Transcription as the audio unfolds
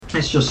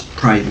Let's just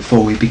pray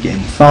before we begin.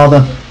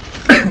 Father,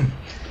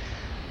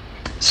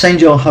 send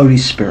your Holy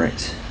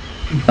Spirit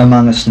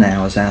among us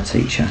now as our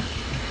teacher.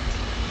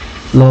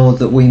 Lord,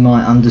 that we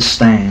might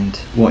understand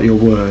what your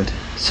word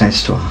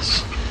says to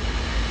us.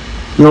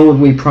 Lord,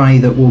 we pray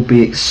that we'll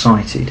be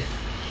excited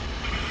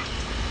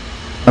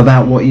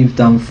about what you've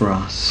done for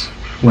us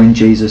when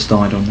Jesus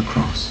died on the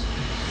cross.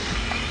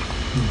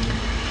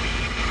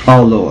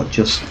 Oh Lord,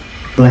 just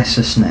bless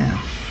us now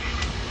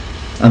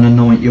and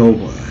anoint your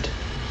word.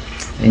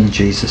 In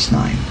Jesus'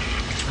 name.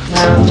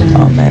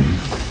 Amen.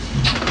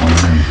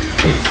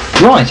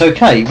 Right,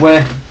 okay,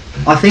 we're,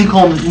 I think,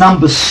 on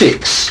number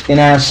 6 in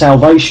our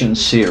salvation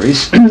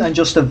series, and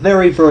just a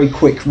very, very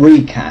quick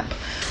recap.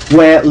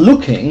 We're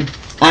looking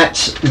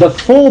at the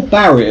 4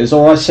 barriers,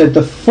 or I said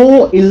the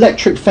 4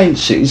 electric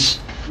fences,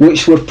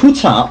 which were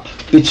put up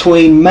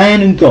between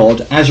man and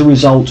God as a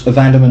result of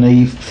Adam and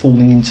Eve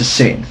falling into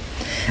sin.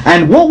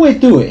 And what we're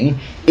doing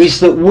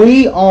is that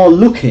we are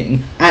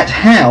looking at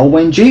how,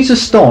 when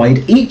Jesus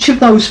died, each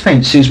of those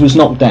fences was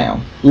knocked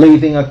down,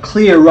 leaving a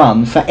clear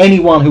run for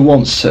anyone who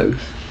wants to,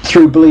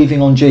 through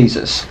believing on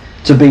Jesus,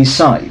 to be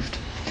saved.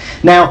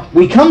 Now,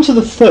 we come to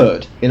the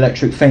 3rd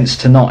electric fence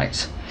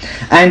tonight.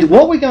 And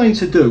what we're going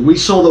to do, we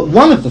saw that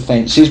one of the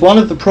fences, one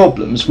of the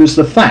problems, was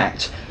the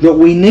fact that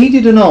we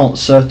needed an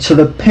answer to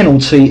the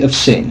penalty of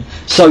sin.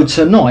 So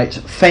tonight,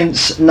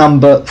 fence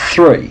number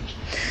 3.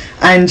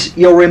 And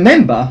you'll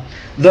remember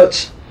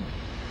that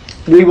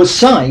we were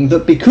saying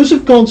that because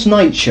of God's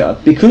nature,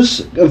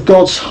 because of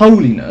God's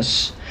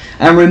holiness,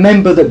 and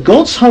remember that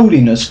God's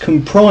holiness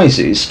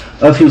comprises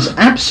of his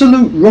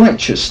absolute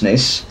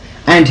righteousness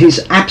and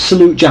his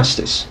absolute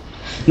justice.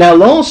 Now,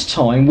 last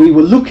time we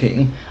were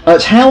looking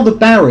at how the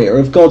barrier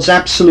of God's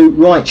absolute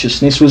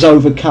righteousness was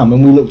overcome,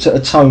 and we looked at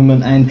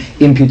atonement and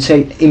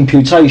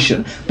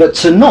imputation. But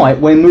tonight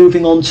we're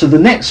moving on to the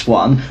next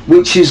one,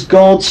 which is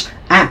God's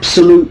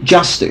absolute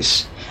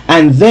justice.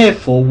 And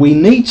therefore we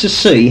need to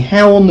see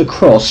how on the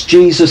cross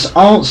Jesus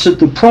answered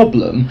the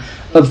problem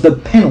of the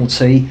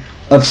penalty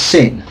of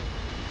sin.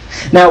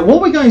 Now,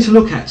 what we're going to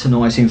look at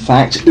tonight, in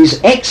fact, is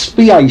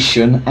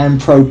expiation and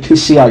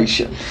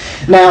propitiation.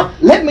 Now,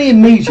 let me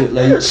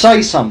immediately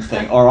say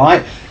something,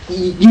 alright?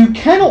 You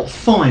cannot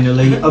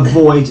finally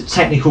avoid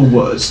technical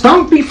words.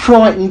 Don't be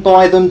frightened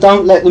by them,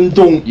 don't let them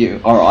daunt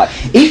you, alright?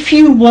 If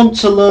you want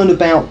to learn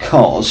about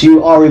cars,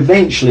 you are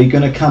eventually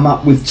going to come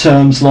up with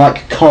terms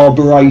like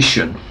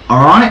carburation.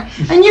 Alright?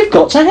 And you've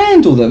got to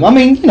handle them. I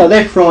mean, you know,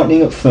 they're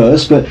frightening at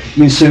first, but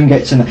you soon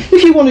get to know.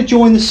 If you want to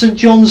join the St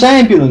John's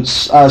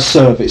ambulance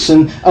service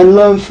and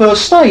learn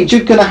first aid,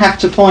 you're going to have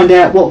to find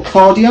out what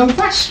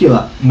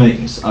cardiovascular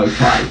means,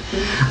 okay?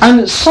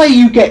 And say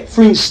you get,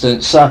 for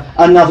instance,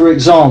 another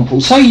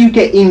example, say you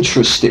get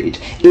interested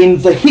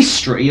in the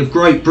history of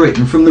Great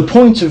Britain from the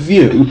point of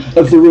view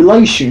of the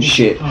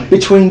relationship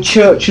between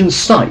church and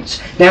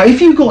state. Now,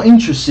 if you got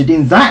interested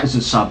in that as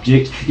a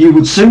subject, you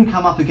would soon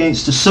come up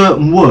against a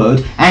certain word,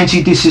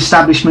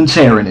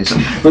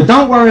 anti-disestablishmentarianism. But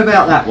don't worry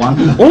about that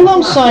one. All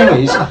I'm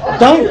saying is,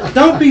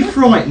 don't be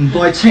frightened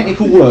by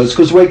technical words,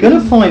 because we're going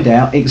to find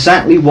out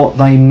exactly what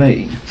they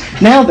mean.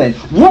 Now then,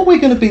 what we're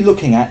going to be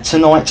looking at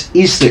tonight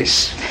is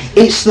this.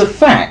 It's the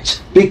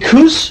fact,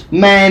 because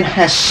man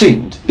has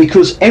sinned,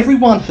 because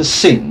everyone has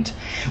sinned,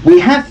 we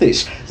have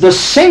this. The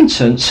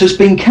sentence has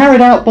been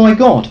carried out by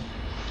God.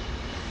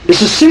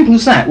 It's as simple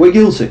as that. We're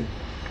guilty.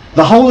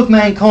 The whole of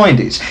mankind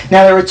is.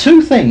 Now, there are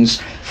 2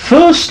 things.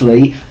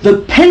 Firstly,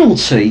 the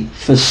penalty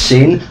for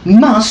sin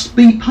must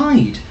be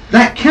paid.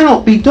 That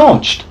cannot be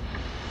dodged.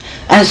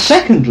 And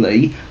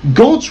secondly,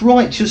 God's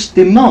righteous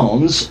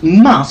demands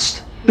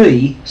must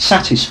be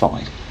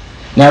satisfied.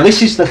 Now,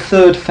 this is the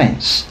 3rd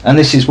fence, and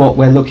this is what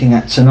we're looking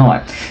at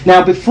tonight.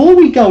 Now, before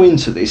we go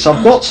into this,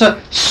 I've got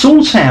to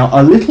sort out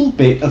a little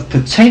bit of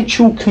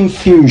potential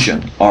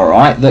confusion,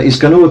 alright, that is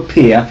going to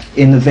appear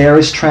in the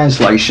various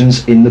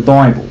translations in the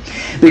Bible.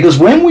 Because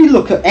when we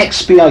look at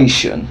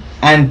expiation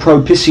and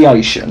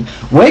propitiation,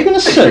 we're going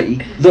to see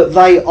that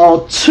they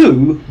are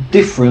 2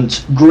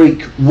 different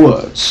Greek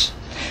words.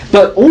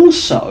 But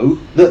also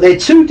that they're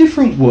 2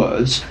 different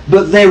words,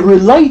 but they're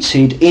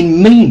related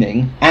in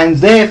meaning, and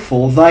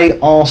therefore they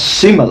are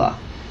similar.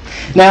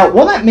 Now,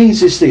 what that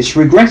means is this,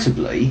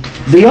 regrettably,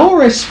 the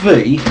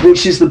RSV,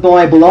 which is the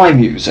Bible I'm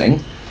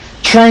using,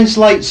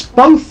 translates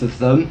both of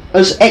them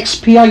as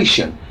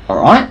expiation,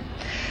 alright?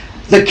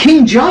 The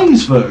King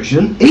James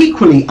Version,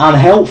 equally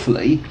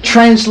unhelpfully,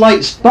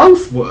 translates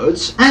both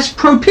words as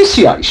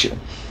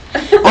propitiation.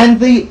 And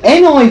the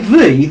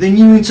NIV, the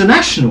New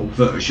International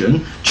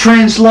Version,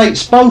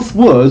 translates both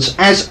words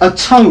as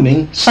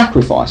atoning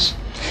sacrifice.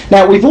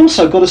 Now, we've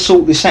also got to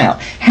sort this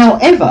out.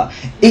 However,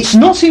 it's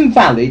not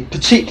invalid,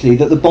 particularly,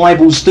 that the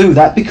Bibles do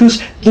that,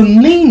 because the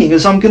meaning,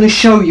 as I'm going to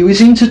show you, is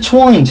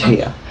intertwined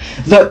here.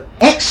 That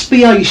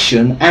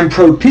expiation and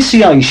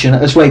propitiation,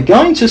 as we're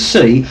going to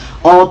see,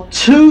 are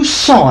 2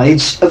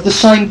 sides of the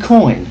same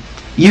coin.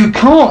 You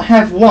can't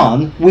have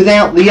one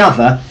without the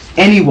other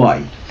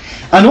anyway.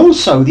 And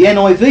also the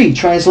NIV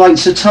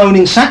translates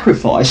atoning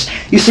sacrifice.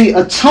 You see,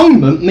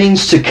 atonement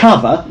means to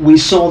cover. We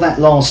saw that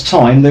last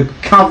time, the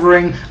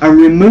covering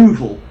and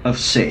removal of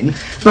sin.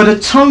 But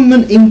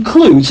atonement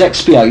includes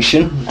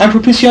expiation and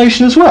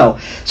propitiation as well.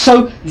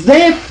 So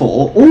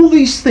therefore, all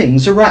these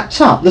things are wrapped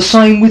up. The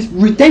same with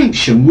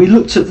redemption. We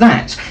looked at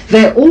that.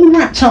 They're all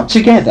wrapped up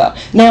together.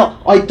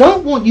 Now, I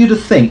don't want you to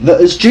think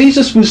that as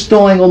Jesus was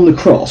dying on the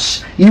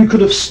cross, you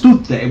could have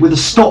stood there with a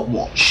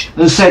stopwatch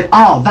and said,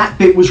 that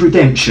bit was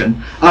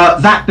redemption,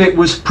 that bit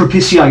was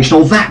propitiation,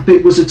 or that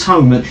bit was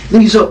atonement.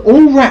 These are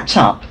all wrapped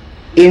up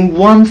in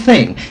one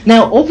thing.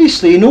 Now,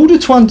 obviously, in order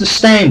to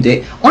understand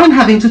it, I'm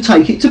having to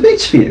take it to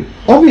bits for you,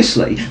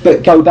 obviously.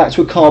 But go back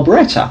to a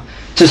carburettor.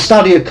 To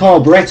study a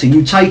carburettor,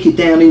 you take it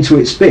down into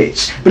its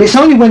bits. But it's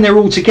only when they're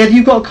all together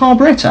you've got a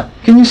carburettor.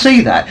 Can you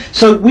see that?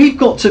 So we've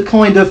got to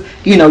kind of,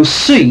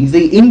 see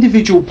the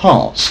individual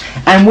parts.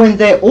 And when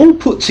they're all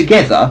put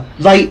together,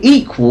 they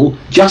equal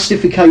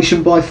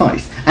justification by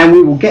faith. And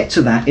we will get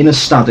to that in a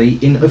study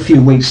in a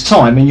few weeks'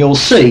 time. And you'll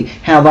see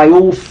how they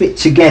all fit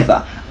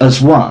together as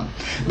one.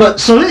 But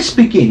so let's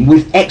begin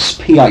with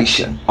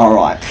expiation. All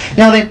right.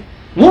 Now then,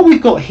 what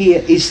we've got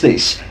here is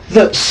this,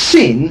 that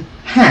sin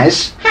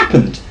has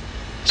happened.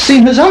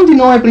 Sin has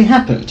undeniably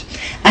happened.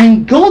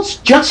 And God's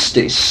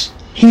justice,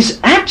 his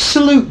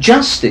absolute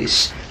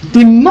justice,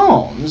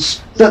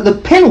 demands that the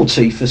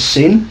penalty for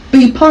sin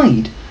be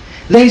paid.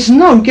 There's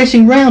no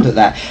getting round at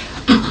that.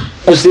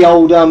 As the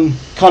old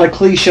kind of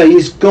cliche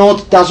is,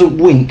 God doesn't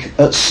wink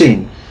at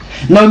sin.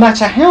 No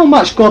matter how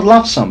much God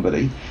loves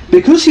somebody,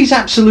 because he's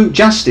absolute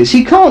justice,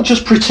 he can't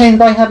just pretend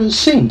they haven't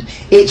sinned.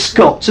 It's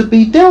got to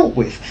be dealt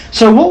with.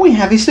 So what we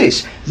have is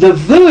this. The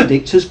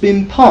verdict has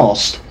been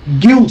passed.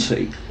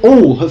 Guilty.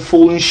 All have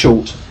fallen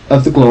short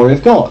of the glory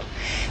of God.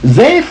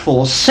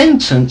 Therefore,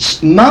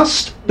 sentence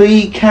must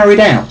be carried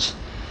out.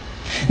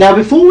 Now,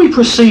 before we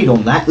proceed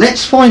on that,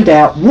 let's find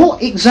out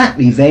what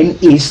exactly then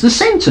is the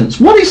sentence.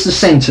 What is the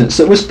sentence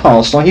that was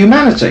passed on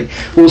humanity?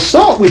 We'll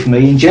start with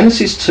me in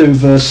Genesis 2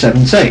 verse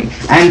 17.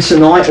 And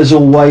tonight, as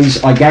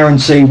always, I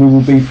guarantee we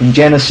will be from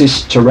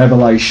Genesis to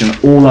Revelation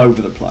all over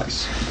the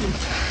place.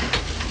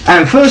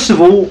 And first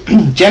of all,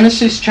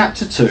 Genesis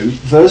chapter 2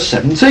 verse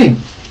 17.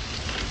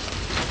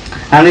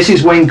 And this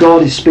is when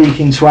God is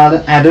speaking to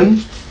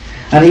Adam.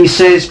 And he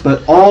says,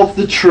 but of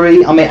the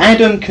tree,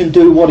 Adam can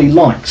do what he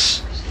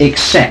likes.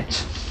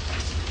 Except,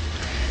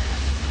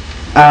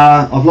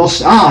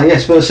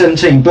 verse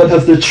 17, but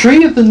of the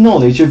tree of the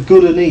knowledge of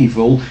good and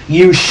evil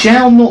you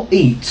shall not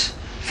eat,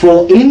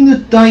 for in the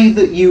day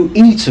that you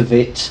eat of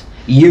it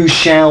you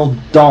shall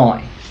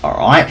die.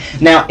 Alright,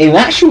 now in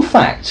actual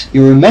fact,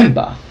 you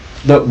remember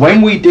that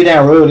when we did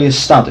our earlier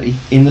study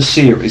in the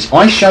series,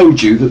 I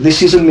showed you that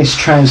this is a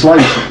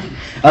mistranslation.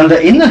 And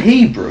that in the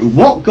Hebrew,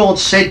 what God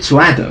said to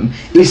Adam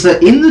is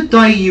that in the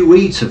day you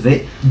eat of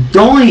it,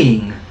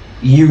 dying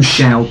you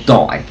shall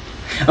die.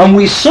 And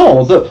we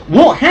saw that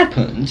what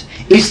happened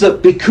is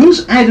that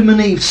because Adam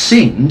and Eve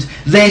sinned,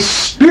 their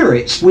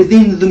spirits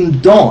within them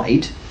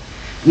died.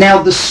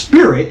 Now the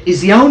spirit is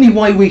the only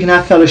way we can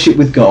have fellowship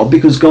with God,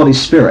 because God is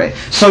spirit.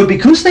 So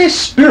because their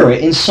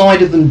spirit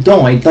inside of them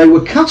died, they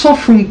were cut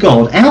off from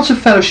God, out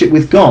of fellowship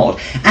with God,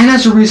 and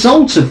as a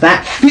result of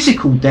that,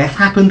 physical death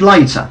happened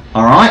later.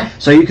 Alright,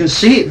 so you can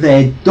see it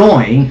there,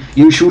 dying,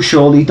 you shall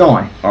surely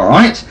die.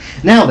 Alright,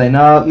 now then,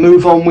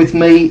 move on with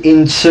me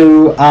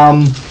into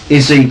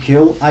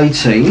Ezekiel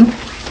 18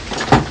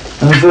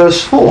 and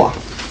verse 4.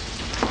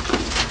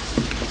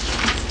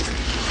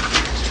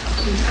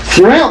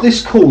 Throughout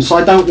this course,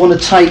 I don't want to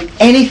take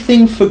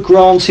anything for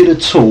granted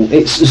at all.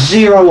 It's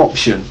zero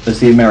option, as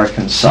the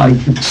Americans say.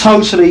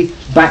 Totally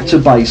back to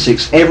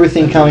basics,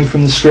 everything coming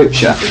from the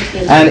scripture.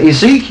 And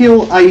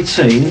Ezekiel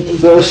 18,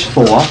 verse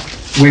 4,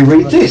 we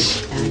read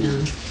this.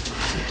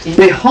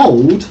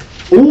 Behold,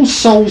 all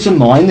souls are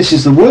mine. This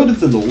is the word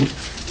of the Lord.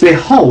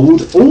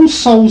 Behold, all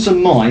souls are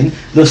mine.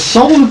 The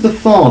soul of the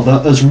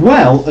Father as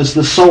well as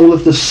the soul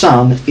of the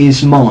Son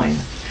is mine.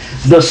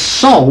 The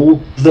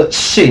soul that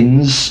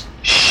sins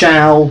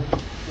shall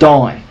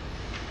die.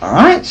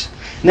 Alright?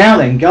 Now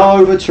then, go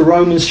over to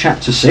Romans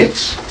chapter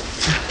 6.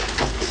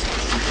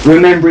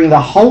 Remembering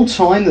the whole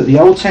time that the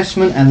Old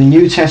Testament and the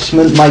New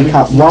Testament make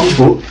up one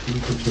book.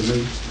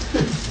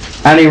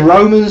 And in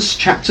Romans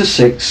chapter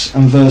 6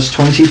 and verse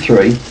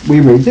 23, we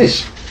read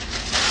this.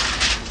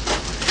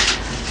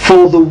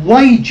 For the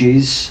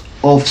wages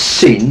of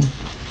sin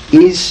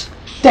is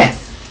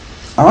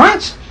death.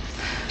 Alright?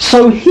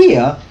 So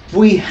here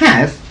we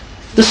have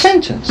the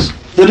sentence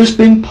that has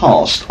been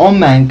passed on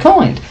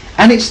mankind.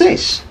 And it's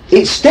this.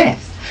 It's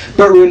death.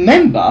 But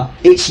remember,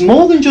 it's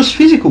more than just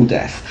physical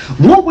death.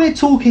 What we're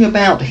talking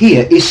about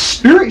here is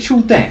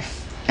spiritual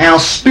death. Our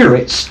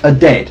spirits are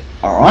dead.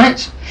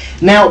 Alright?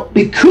 Now,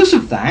 because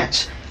of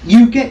that,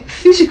 you get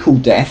physical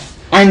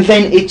death and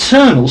then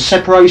eternal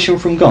separation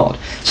from God.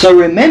 So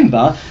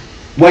remember,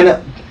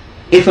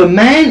 if a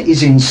man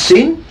is in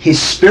sin, his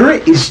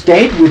spirit is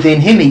dead within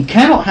him, he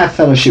cannot have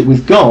fellowship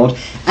with God,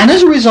 and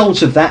as a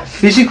result of that,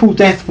 physical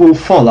death will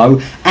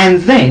follow,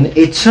 and then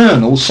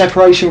eternal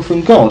separation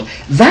from God.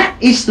 That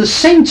is the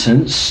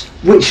sentence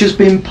which has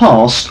been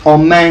passed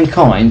on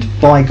mankind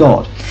by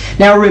God.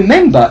 Now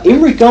remember,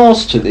 in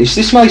regards to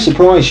this may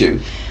surprise you.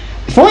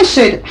 If I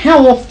said,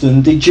 how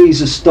often did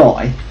Jesus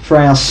die for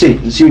our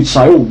sins? You'd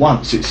say, oh,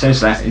 once. It says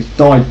that. He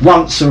died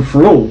once and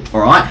for all.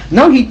 All right?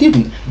 No, he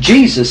didn't.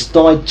 Jesus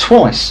died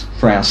twice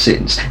for our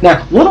sins.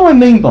 Now, what do I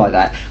mean by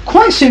that?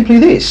 Quite simply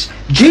this.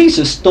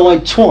 Jesus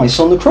died twice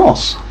on the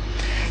cross.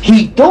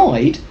 He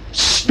died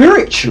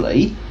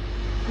spiritually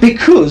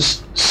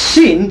because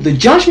sin, the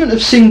judgment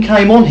of sin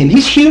came on him.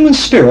 His human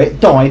spirit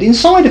died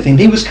inside of him.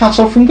 He was cut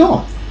off from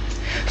God.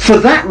 For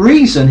that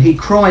reason he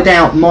cried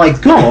out, my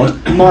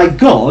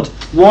God,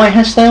 why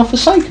hast thou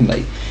forsaken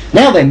me?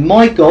 Now then,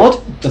 my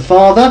God, the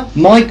Father,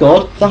 my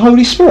God, the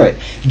Holy Spirit.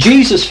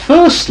 Jesus,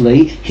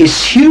 firstly,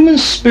 his human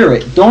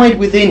spirit died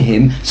within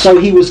him, so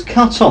he was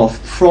cut off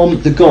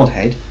from the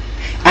Godhead.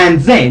 And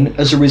then,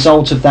 as a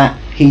result of that,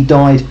 he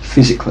died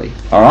physically.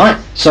 Alright?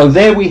 So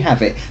there we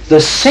have it.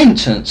 The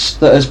sentence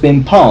that has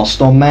been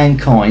passed on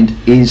mankind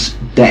is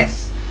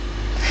death.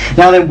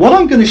 Now then, what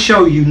I'm going to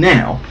show you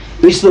now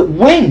is that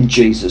when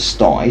Jesus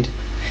died,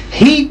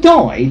 he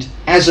died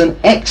as an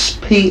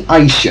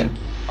expiation.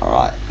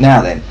 Alright,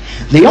 now then,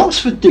 the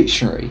Oxford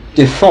Dictionary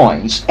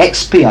defines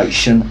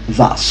expiation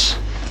thus: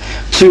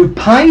 to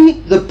pay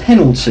the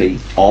penalty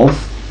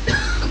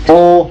of,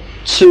 or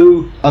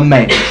to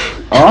amend.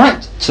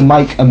 Alright, to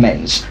make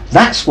amends.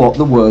 That's what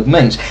the word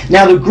means.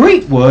 Now the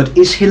Greek word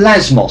is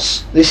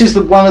hilasmos. This is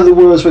one of the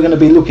words we're going to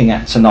be looking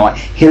at tonight.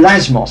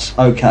 Hilasmos,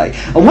 okay.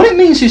 And what it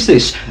means is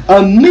this: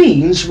 a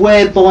means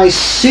whereby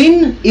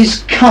sin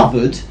is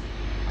covered.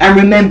 And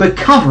remember,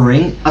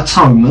 covering,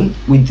 atonement,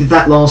 we did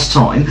that last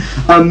time.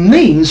 A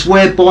means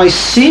whereby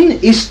sin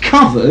is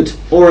covered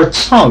or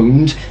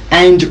atoned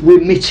and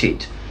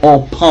remitted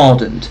or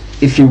pardoned,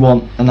 if you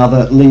want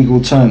another legal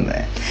term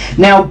there.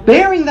 Now,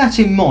 bearing that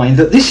in mind,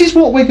 that this is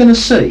what we're going to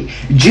see.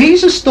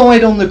 Jesus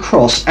died on the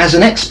cross as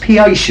an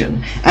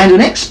expiation, and an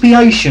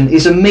expiation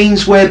is a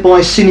means whereby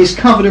sin is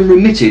covered and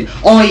remitted,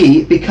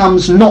 i.e. it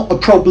becomes not a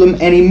problem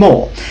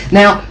anymore.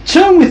 Now,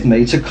 turn with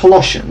me to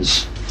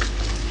Colossians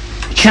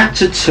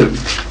chapter 2.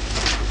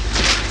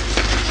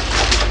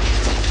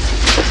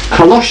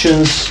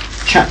 Colossians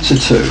chapter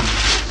 2.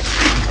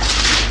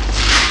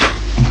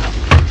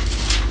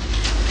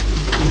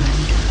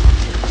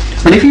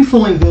 And if you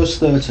find verse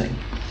 13.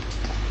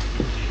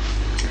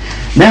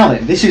 Now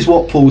then, this is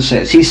what Paul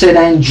says. He said,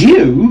 and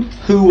you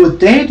who were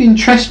dead in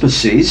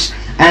trespasses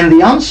and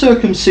the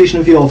uncircumcision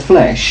of your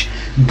flesh,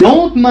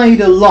 God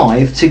made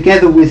alive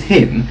together with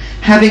him,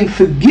 having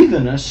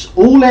forgiven us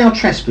all our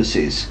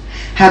trespasses,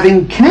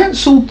 having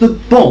cancelled the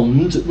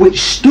bond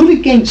which stood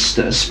against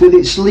us with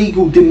its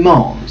legal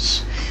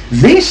demands.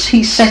 This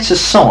he set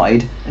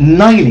aside,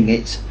 nailing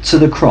it to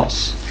the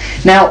cross.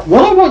 Now,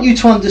 what I want you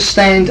to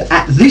understand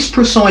at this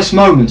precise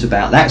moment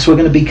about that, so we're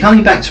going to be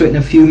coming back to it in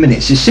a few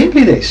minutes, is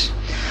simply this.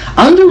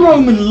 Under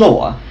Roman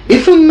law,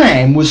 if a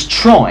man was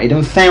tried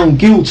and found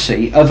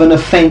guilty of an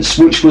offence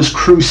which was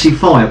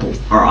crucifiable,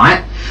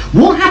 alright,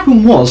 what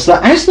happened was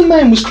that as the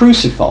man was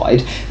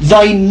crucified,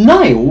 they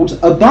nailed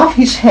above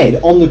his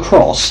head on the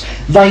cross,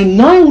 they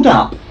nailed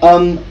up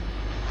a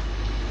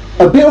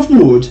bit of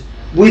wood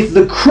with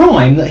the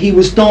crime that he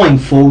was dying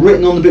for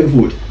written on the bit of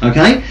wood,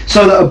 okay?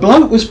 So that a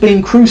bloke was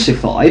being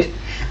crucified,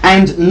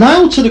 and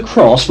nailed to the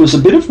cross was a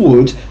bit of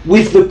wood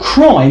with the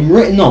crime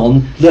written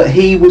on that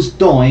he was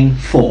dying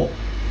for.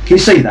 Can you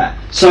see that?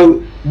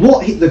 So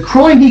the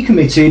crime he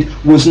committed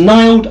was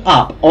nailed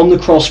up on the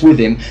cross with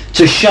him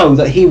to show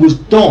that he was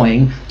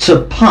dying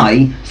to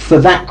pay for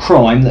that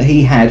crime that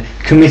he had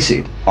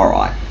committed.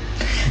 Alright.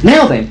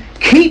 Now then,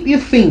 keep your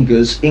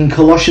fingers in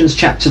Colossians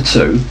chapter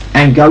 2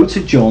 and go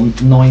to John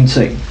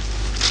 19.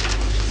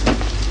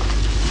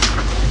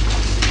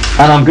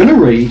 And I'm going to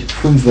read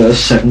from verse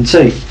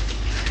 17.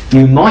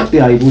 You might be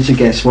able to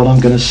guess what I'm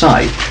going to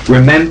say.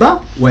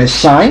 Remember, we're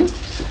saying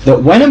that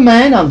when a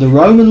man under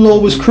Roman law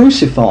was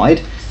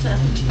crucified,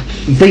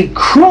 the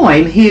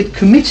crime he had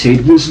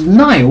committed was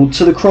nailed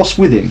to the cross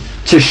with him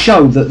to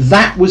show that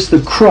that was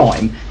the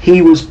crime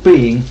he was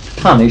being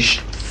punished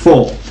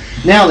for.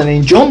 Now then,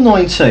 in John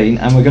 19,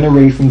 and we're going to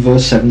read from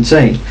verse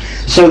 17.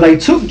 So they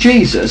took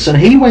Jesus, and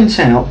he went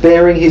out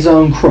bearing his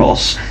own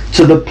cross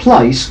to the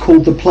place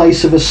called the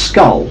place of a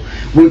skull,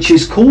 which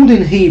is called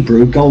in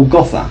Hebrew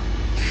Golgotha.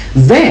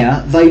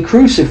 There they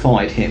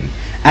crucified him,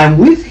 and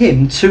with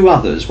him two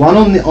others, one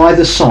on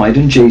either side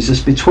and Jesus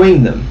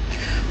between them.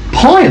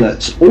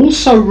 Pilate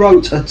also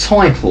wrote a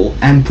title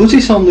and put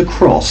it on the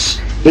cross.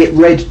 It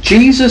read,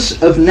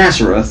 Jesus of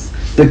Nazareth,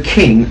 the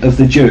King of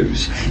the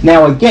Jews.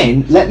 Now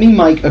again, let me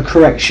make a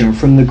correction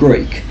from the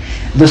Greek.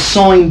 The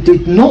sign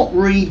did not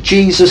read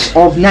Jesus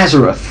of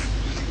Nazareth.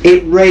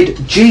 It read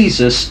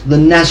Jesus the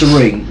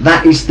Nazarene.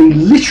 That is the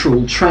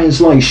literal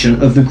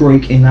translation of the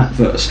Greek in that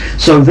verse.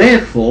 So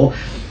therefore,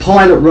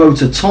 Pilate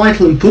wrote a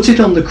title and put it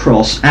on the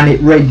cross, and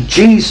it read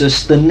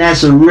Jesus the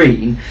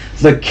Nazarene,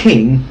 the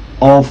King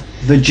of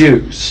the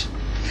Jews.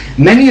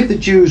 Many of the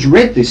Jews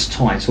read this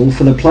title,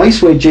 for the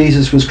place where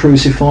Jesus was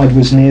crucified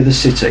was near the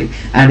city,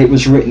 and it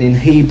was written in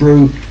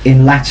Hebrew,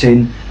 in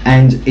Latin,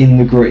 and in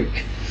the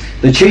Greek.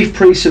 The chief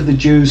priests of the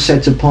Jews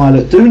said to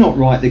Pilate, "Do not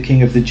write the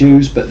King of the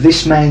Jews, but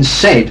this man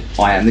said,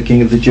 'I am the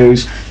King of the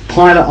Jews.'"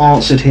 Pilate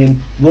answered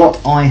him, "What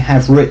I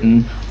have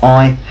written,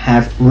 I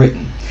have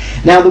written."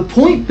 Now the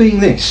point being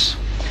this,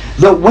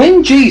 that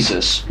when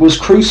Jesus was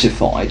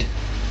crucified,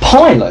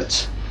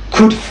 Pilate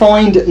could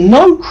find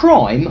no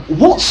crime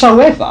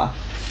whatsoever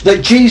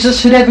that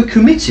Jesus had ever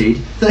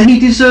committed that he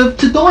deserved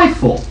to die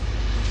for.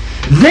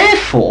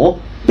 Therefore,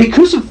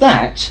 because of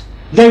that,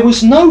 there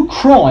was no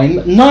crime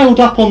nailed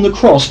up on the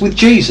cross with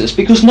Jesus,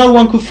 because no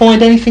one could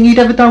find anything he'd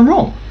ever done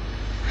wrong.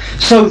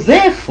 So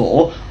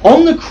therefore,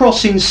 on the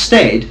cross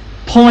instead,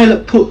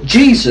 Pilate put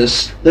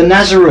Jesus the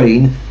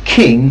Nazarene,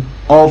 King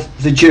of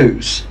the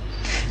Jews.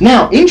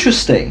 Now,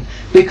 interesting,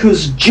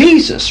 because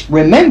Jesus,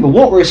 remember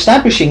what we're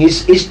establishing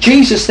is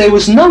Jesus, there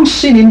was no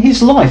sin in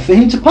his life for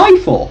him to pay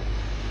for.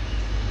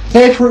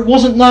 Therefore it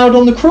wasn't nailed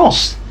on the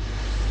cross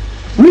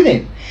with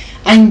him.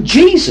 And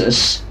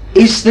Jesus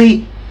is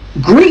the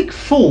Greek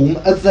form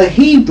of the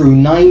Hebrew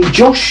name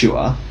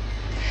Joshua,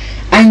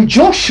 and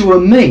Joshua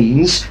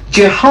means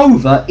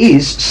Jehovah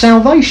is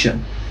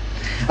salvation.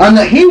 And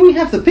that here we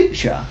have the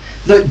picture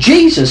that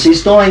Jesus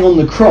is dying on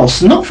the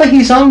cross not for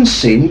his own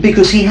sin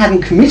because he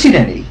hadn't committed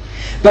any,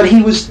 but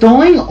he was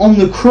dying on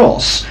the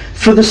cross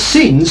for the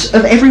sins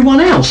of everyone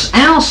else,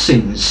 our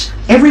sins,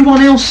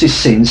 everyone else's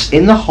sins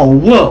in the whole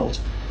world.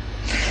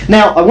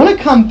 Now, I want to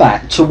come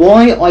back to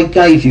why I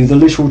gave you the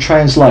literal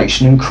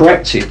translation and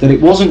corrected that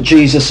it wasn't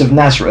Jesus of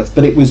Nazareth,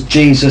 but it was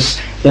Jesus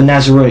the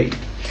Nazarene.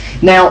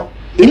 Now,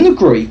 in the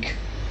Greek,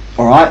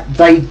 alright,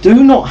 they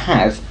do not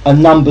have a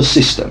number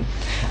system.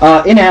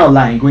 In our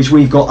language,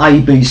 we've got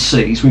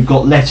ABCs, we've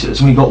got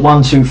letters, we've got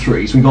 1, 2,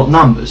 3s, we've got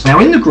numbers. Now,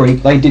 in the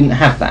Greek, they didn't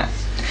have that.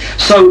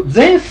 So,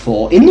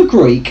 therefore, in the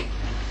Greek,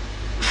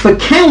 for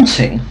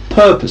counting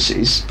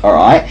purposes,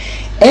 alright,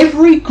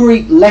 every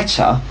Greek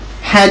letter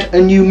had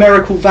a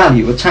numerical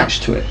value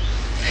attached to it.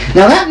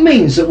 Now that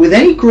means that with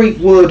any Greek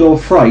word or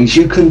phrase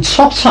you can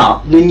tot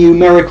up the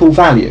numerical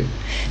value.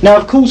 Now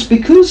of course,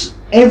 because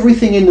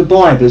everything in the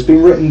Bible has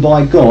been written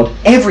by God,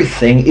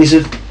 everything is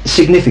of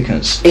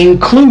significance,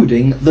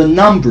 including the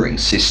numbering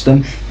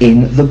system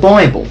in the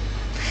Bible.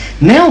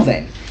 Now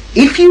then,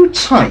 if you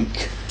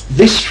take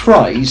this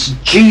phrase,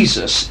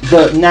 Jesus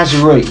the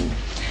Nazarene,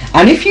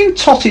 and if you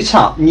tot it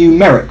up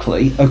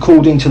numerically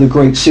according to the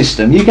Greek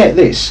system, you get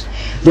this.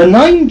 The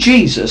name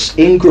Jesus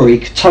in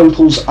Greek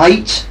totals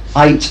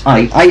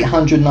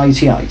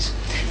 888.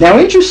 Now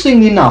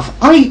interestingly enough,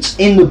 8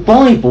 in the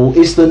Bible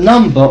is the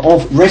number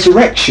of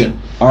resurrection.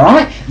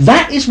 Alright?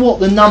 That is what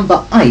the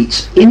number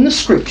 8 in the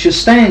scripture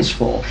stands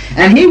for.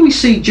 And here we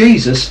see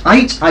Jesus,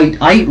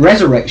 888,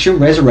 resurrection,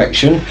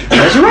 resurrection,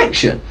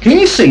 resurrection. Can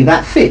you see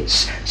that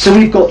fits? So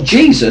we've got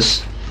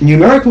Jesus,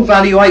 numerical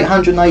value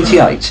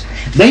 888.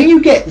 Then you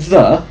get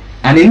the,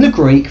 and in the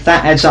Greek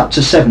that adds up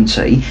to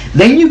 70.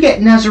 Then you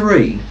get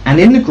Nazarene, and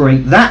in the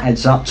Greek that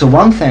adds up to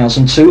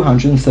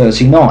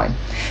 1239.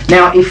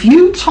 Now if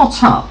you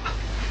tot up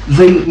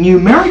the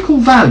numerical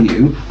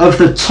value of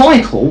the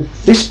title,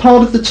 this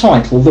part of the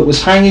title that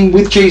was hanging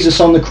with Jesus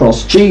on the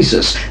cross,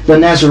 Jesus the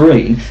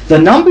Nazarene, the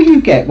number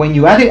you get when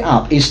you add it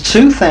up is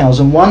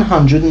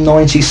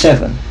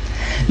 2197.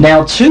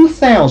 Now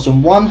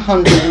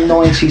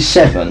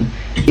 2197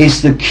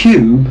 is the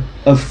cube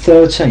of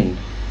 13.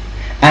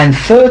 And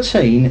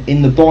 13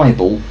 in the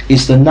Bible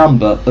is the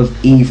number of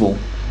evil.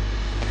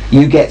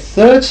 You get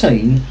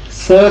 13,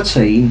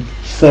 13,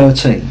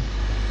 13.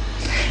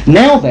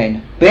 Now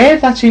then, bear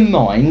that in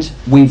mind.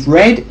 We've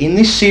read in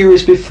this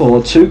series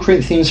before 2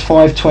 Corinthians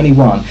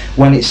 5:21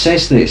 when it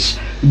says this: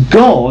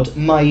 God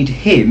made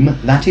him,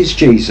 that is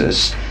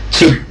Jesus,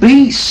 to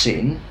be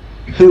sin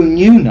who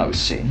knew no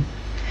sin,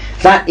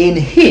 that in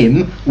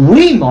him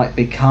we might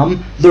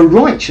become the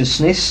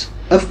righteousness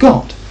of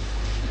God.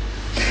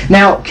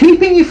 Now,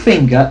 keeping your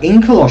finger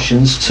in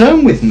Colossians,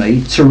 turn with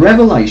me to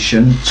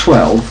Revelation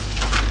 12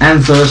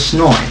 and verse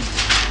 9.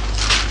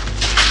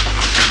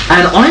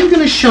 And I'm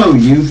going to show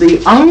you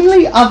the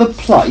only other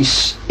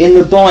place in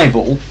the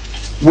Bible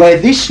where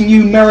this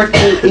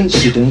numerical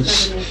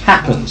incidence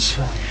happens.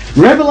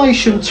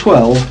 Revelation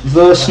 12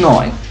 verse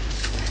 9.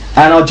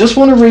 And I just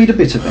want to read a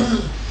bit of it.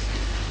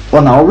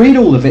 Well, no, I'll read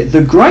all of it.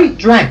 The great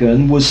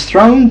dragon was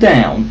thrown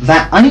down,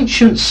 that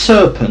ancient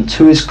serpent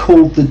who is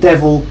called the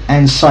devil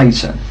and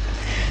Satan.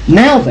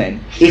 Now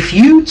then, if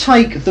you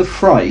take the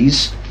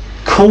phrase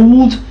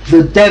called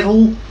the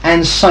devil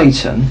and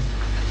Satan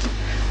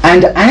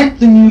and add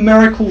the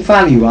numerical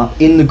value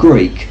up in the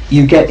Greek,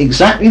 you get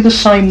exactly the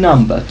same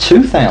number,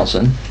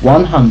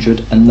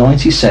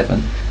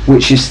 2197,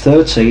 which is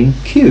 13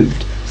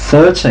 cubed.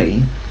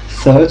 13,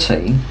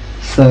 13,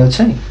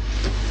 13.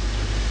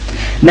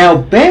 Now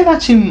bear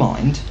that in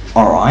mind,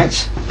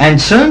 alright, and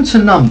turn to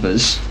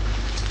Numbers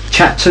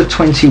chapter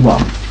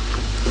 21.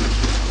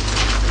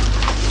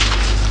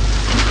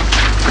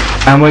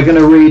 And we're going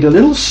to read a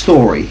little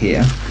story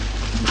here,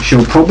 which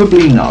you'll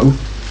probably know,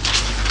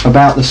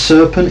 about the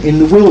serpent in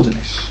the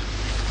wilderness.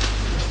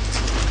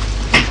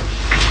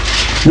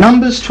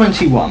 Numbers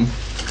 21,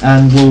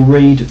 and we'll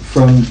read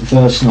from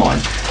verse 9.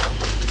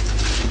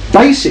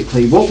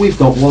 Basically, what we've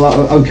got,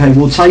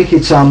 we'll take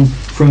it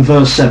from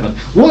verse 7.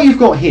 What you've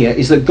got here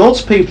is that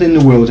God's people in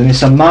the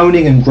wilderness are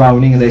moaning and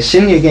groaning, and they're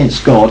sinning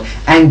against God,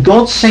 and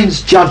God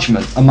sends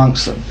judgment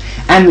amongst them.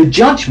 And the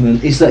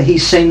judgment is that he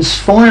sends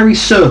fiery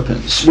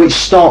serpents which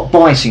start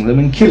biting them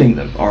and killing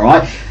them.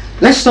 Alright?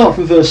 Let's start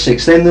from verse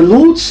 6. Then the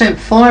Lord sent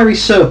fiery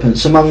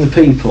serpents among the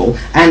people,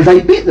 and they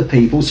bit the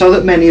people, so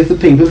that many of the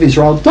people of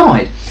Israel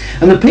died.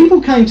 And the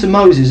people came to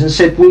Moses and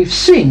said, "We've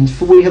sinned,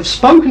 for we have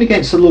spoken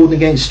against the Lord and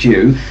against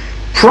you.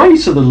 Pray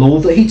to the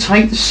Lord that he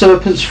take the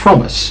serpents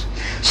from us."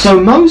 So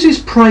Moses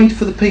prayed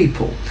for the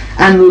people,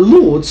 and the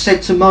Lord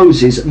said to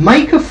Moses,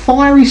 "Make a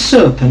fiery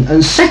serpent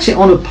and set it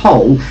on a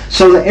pole,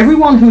 so that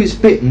everyone who is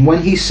bitten,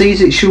 when he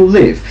sees it, shall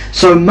live."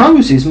 So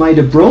Moses made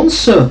a bronze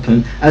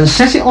serpent and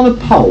set it on a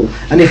pole,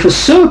 and if a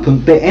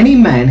serpent bit any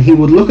man, he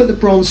would look at the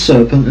bronze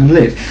serpent and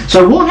live.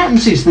 So what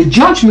happens is the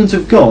judgment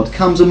of God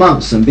comes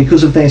amongst them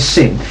because of their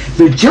sin.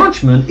 The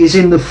judgment is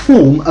in the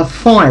form of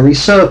fiery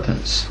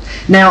serpents.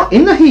 Now,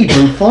 in the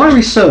Hebrew,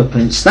 fiery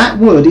serpents, that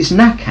word is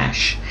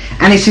nakash.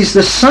 And it is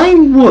the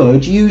same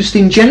word used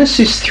in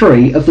Genesis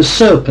 3 of the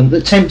serpent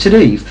that tempted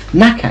Eve,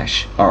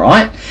 Nakash.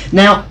 Alright?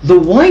 Now, the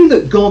way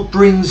that God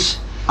brings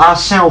our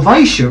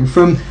salvation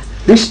from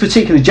this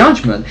particular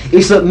judgment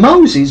is that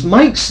Moses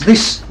makes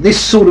this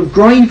sort of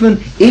graven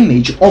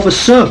image of a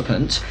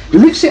serpent,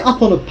 lifts it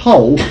up on a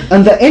pole,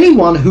 and that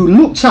anyone who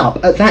looked up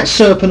at that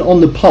serpent on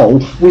the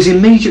pole was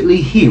immediately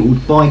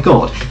healed by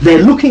God. Their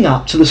looking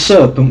up to the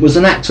serpent was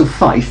an act of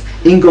faith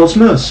in God's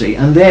mercy,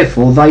 and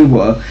therefore they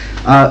were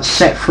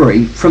set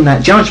free from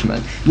that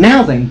judgment.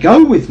 Now then,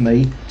 go with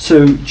me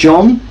to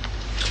John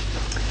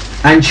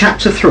and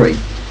chapter 3.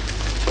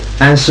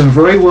 And some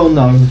very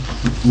well-known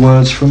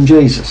words from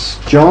Jesus.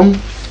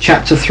 John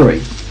chapter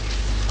 3.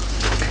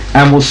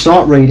 And we'll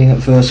start reading at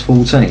verse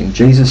 14.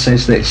 Jesus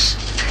says this: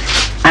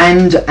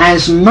 "And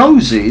as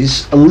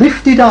Moses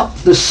lifted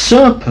up the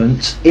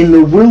serpent in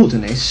the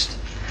wilderness,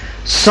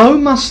 so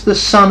must the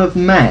Son of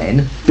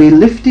Man be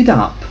lifted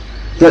up,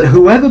 that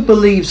whoever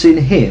believes in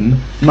him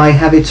may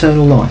have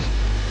eternal life."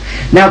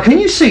 Now, can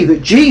you see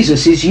that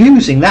Jesus is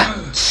using that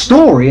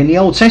story in the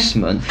Old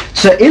Testament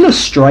to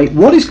illustrate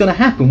what is going to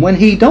happen when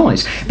he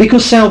dies?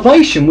 Because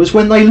salvation was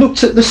when they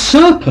looked at the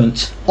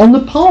serpent on the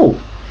pole.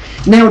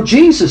 Now,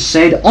 Jesus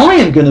said, "I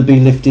am going to be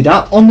lifted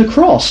up on the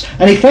cross,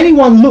 and if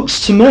anyone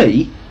looks to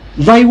me,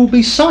 they will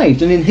be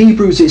saved." And in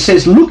Hebrews it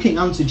says, "Looking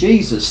unto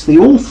Jesus, the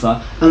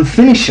author and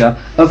finisher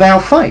of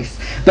our faith."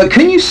 But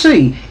can you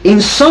see,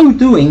 in so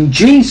doing,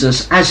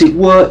 Jesus, as it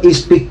were,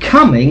 is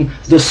becoming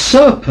the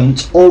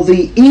serpent or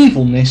the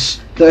evilness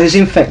that has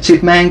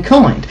infected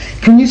mankind?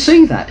 Can you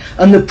see that?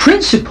 And the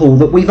principle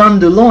that we've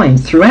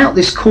underlined throughout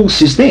this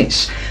course is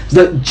this: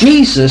 that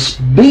Jesus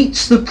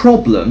beats the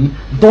problem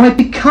by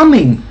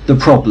becoming the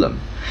problem.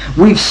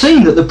 We've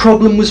seen that the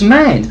problem was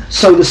man,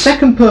 so the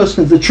second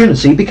person of the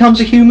Trinity becomes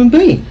a human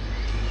being.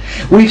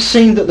 We've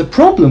seen that the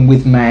problem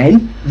with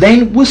man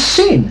then was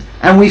sin,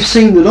 and we've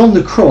seen that on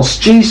the cross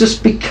Jesus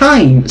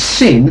became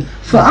sin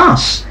for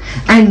us.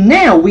 And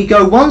now we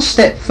go one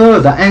step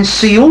further and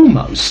see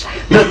almost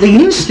that the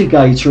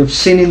instigator of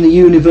sin in the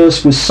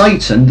universe was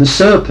Satan, the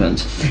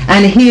serpent,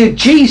 and here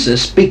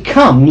Jesus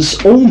becomes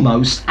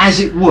almost,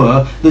 as it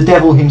were, the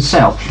devil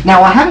himself.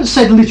 Now, I haven't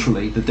said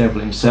literally the devil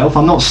himself.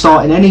 I'm not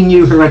starting any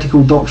new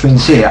heretical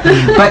doctrines here.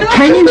 But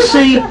can you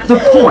see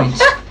the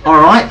point?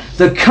 Alright,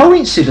 the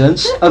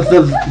coincidence of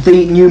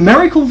the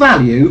numerical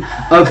value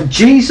of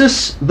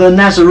Jesus the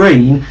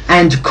Nazarene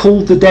and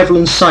called the devil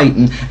and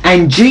Satan,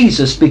 and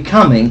Jesus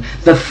becoming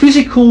the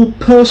physical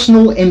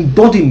personal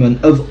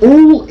embodiment of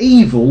all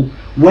evil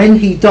when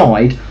he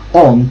died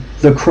on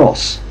the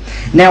cross.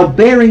 Now,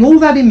 bearing all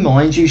that in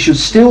mind, you should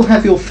still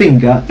have your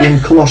finger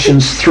in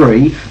Colossians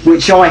 3,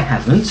 which I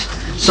haven't.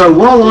 So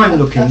while I'm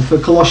looking for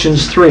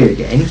Colossians 3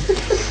 again,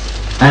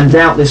 and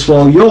doubtless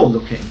while you're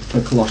looking for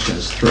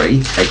Colossians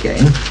 3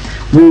 again,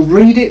 we'll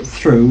read it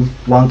through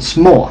once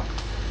more.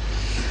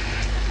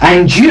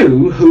 "And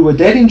you, who were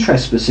dead in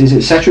trespasses,"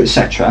 etc.,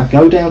 etc.,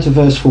 go down to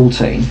verse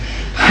 14,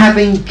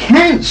 "having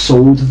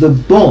cancelled the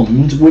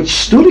bond which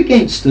stood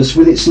against us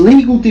with its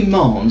legal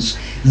demands,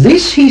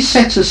 this he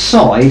set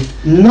aside,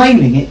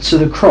 nailing it to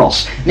the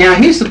cross." Now,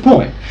 here's the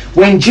point.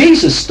 When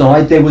Jesus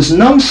died, there was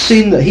no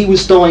sin that he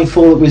was dying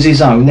for that was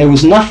his own. There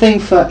was nothing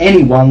for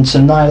anyone to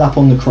nail up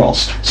on the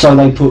cross. So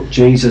they put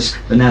Jesus,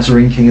 the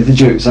Nazarene King of the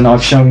Jews, and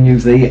I've shown you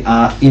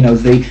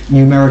the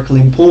numerical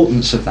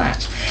importance of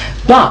that.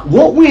 But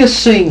what we are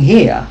seeing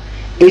here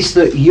is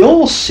that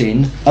your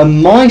sin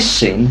and my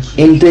sin,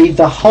 indeed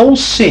the whole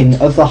sin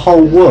of the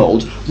whole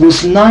world,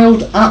 was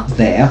nailed up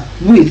there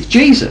with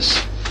Jesus.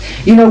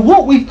 You know,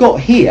 what we've got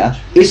here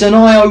is an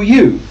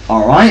IOU,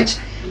 alright?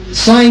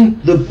 saying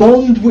the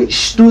bond which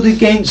stood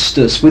against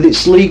us with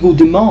its legal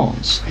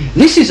demands.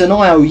 This is an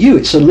IOU,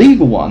 it's a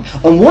legal one.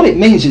 And what it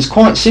means is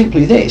quite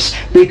simply this: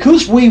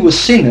 because we were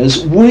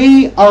sinners,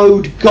 we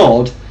owed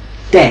God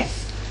death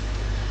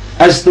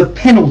as the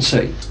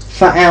penalty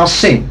for our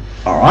sin.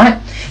 Alright?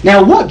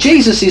 Now what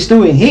Jesus is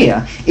doing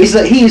here is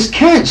that he is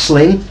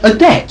cancelling a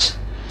debt.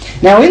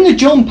 Now in the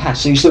John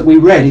passage that we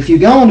read, if you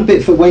go on a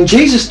bit for when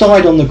Jesus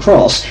died on the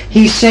cross,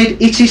 he said,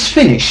 "It is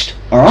finished."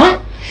 Alright?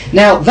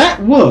 Now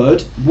that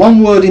word,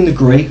 one word in the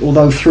Greek,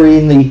 although three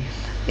in the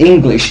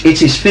English,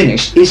 "it is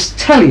finished," is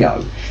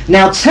teleo.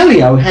 Now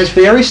teleo has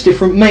various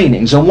different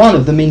meanings, and one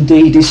of them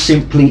indeed is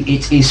simply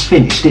 "it is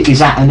finished," it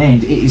is at an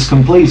end, it is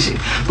completed.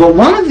 But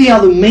one of the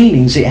other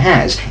meanings it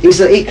has is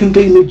that it can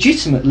be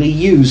legitimately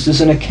used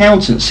as an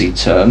accountancy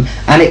term,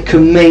 and it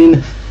can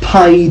mean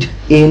paid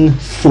in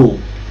full.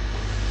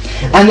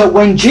 And that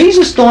when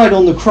Jesus died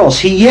on the cross,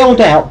 he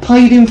yelled out,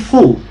 "Paid in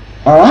full,"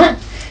 alright?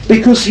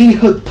 Because he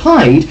had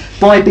paid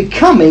by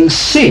becoming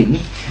sin.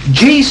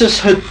 Jesus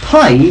had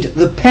paid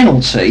the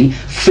penalty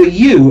for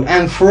you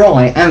and for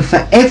I and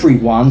for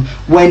everyone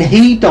when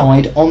he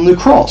died on the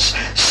cross,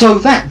 so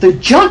that the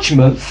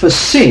judgment for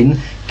sin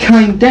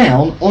came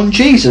down on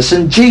Jesus,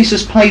 and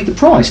Jesus paid the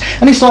price.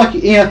 And it's like,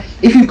 you know,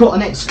 if you've got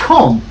an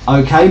ex-con,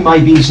 okay,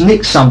 maybe he's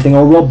nicked something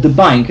or robbed a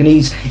bank and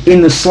he's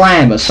in the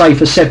slammer, say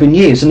for 7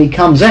 years, and he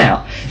comes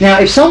out. Now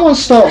if someone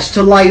starts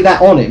to lay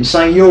that on him,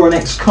 saying you're an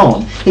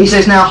ex-con, he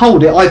says, "Now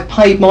hold it, I've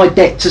paid my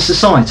debt to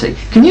society."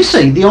 Can you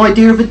see the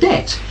idea of a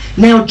debt?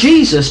 Now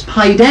Jesus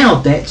paid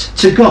our debt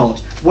to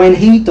God when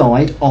he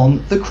died on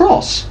the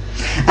cross.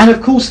 And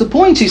of course the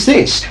point is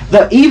this,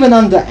 that even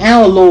under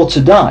our law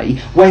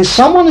today, when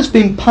someone has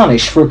been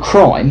punished for a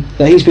crime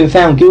that he's been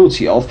found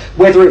guilty of,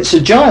 whether it's a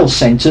jail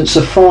sentence,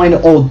 a fine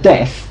or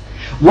death,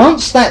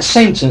 once that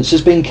sentence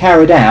has been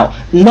carried out,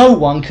 no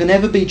one can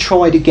ever be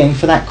tried again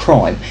for that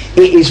crime.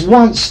 It is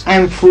once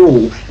and for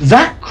all.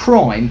 That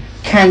crime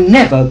can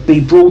never be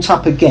brought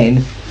up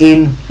again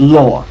in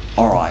law.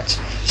 Alright.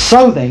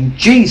 So then,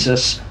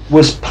 Jesus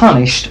was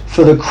punished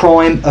for the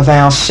crime of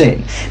our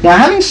sin. Now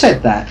having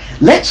said that,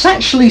 let's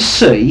actually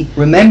see,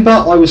 remember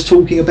I was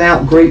talking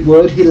about Greek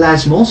word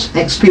hilasmos,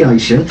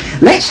 expiation.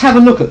 Let's have a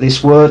look at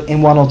this word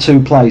in one or two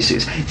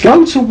places.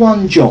 Go to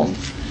 1 John,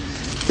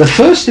 the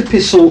first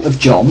epistle of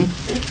John,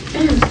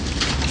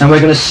 and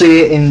we're going to see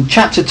it in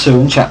chapter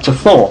 2 and chapter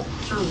 4.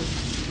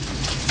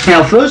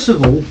 Now first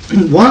of all,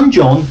 1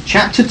 John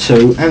chapter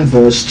 2 and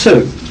verse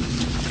 2.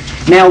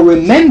 Now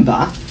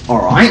remember,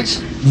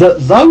 alright,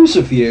 that those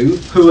of you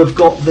who have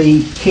got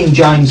the King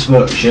James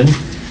Version,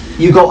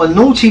 you got a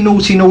naughty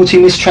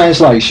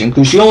mistranslation,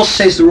 because yours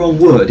says the wrong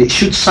word. It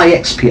should say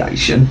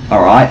expiation,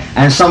 alright,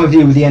 and some of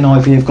you with the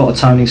NIV have got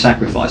atoning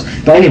sacrifice.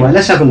 But anyway,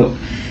 let's have a look.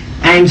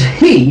 And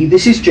he,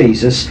 this is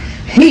Jesus,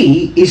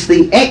 he is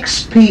the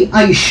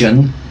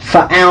expiation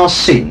for our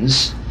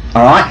sins,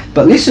 alright,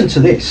 but listen to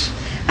this,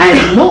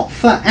 and not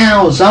for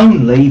ours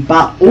only,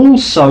 but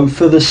also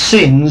for the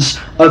sins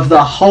of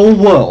the whole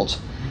world.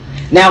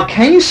 Now,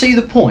 can you see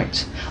the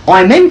point?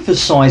 I'm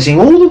emphasising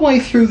all the way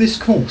through this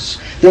course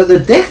that the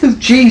death of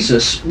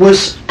Jesus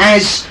was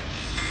as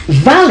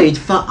valid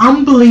for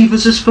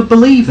unbelievers as for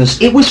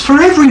believers. It was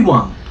for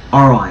everyone.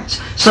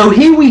 Alright, so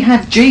here we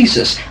have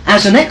Jesus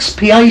as an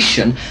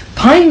expiation,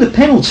 paying the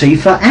penalty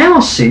for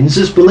our sins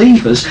as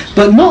believers,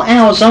 but not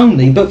ours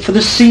only, but for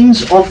the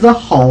sins of the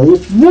whole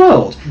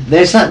world.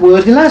 There's that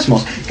word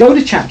hilasmos. Go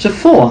to chapter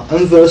 4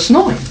 and verse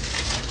 9.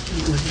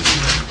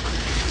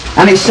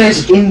 And it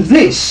says, "In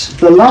this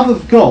the love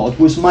of God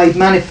was made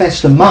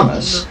manifest among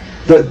us,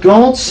 that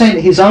God sent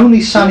his only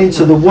Son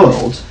into the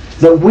world,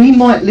 that we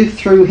might live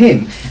through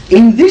him.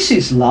 In this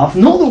is love,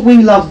 not that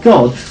we love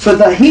God, but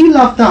that he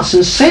loved us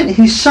and sent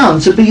his Son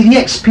to be the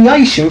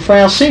expiation for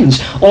our sins,"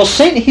 or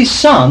sent his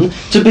Son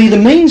to be the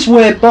means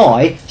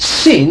whereby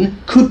sin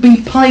could be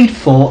paid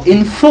for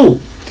in full.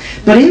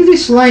 But in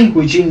this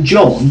language in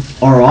John,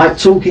 alright,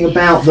 talking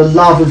about the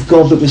love of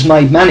God that was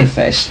made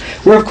manifest,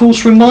 we're of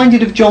course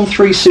reminded of John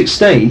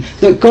 3:16,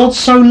 that God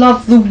so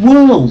loved the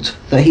world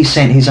that he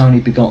sent his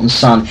only begotten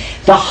Son.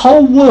 The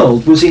whole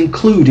world was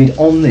included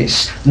on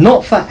this,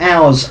 not for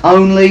ours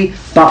only,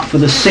 but for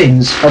the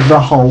sins of the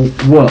whole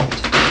world.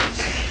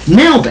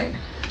 Now then,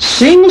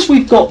 seeing as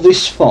we've got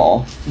this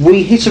far,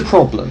 we hit a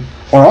problem.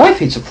 Or I've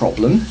hit a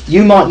problem.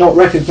 You might not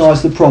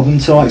recognise the problem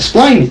until I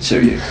explain it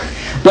to you.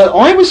 But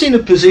I was in a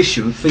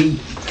position for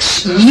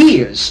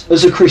years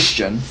as a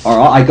Christian,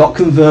 alright, I got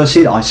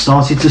converted, I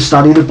started to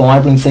study the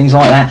Bible and things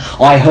like that.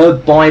 I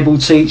heard Bible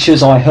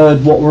teachers, I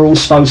heard what we're all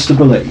supposed to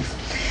believe.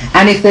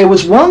 And if there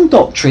was one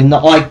doctrine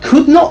that I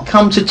could not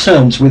come to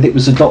terms with, it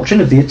was the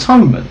doctrine of the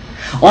atonement.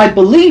 I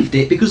believed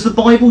it because the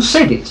Bible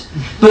said it.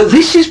 But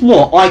this is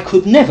what I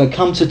could never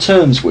come to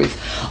terms with.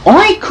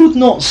 I could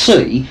not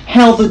see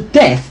how the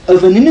death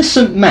of an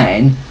innocent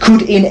man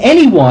could in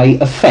any way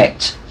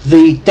affect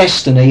the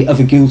destiny of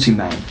a guilty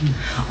man.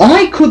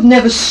 I could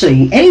never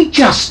see any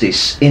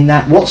justice in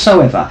that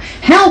whatsoever.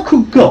 How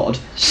could God,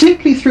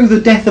 simply through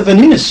the death of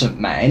an innocent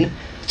man,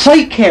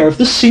 take care of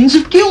the sins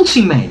of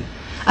guilty men?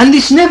 And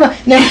this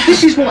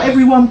is what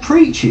everyone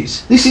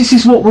preaches. This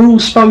is what we're all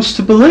supposed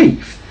to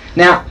believe.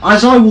 Now,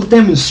 as I will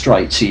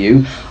demonstrate to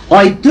you,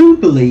 I do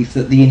believe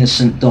that the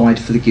innocent died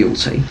for the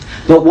guilty,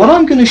 but what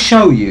I'm going to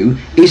show you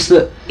is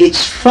that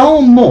it's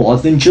far more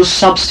than just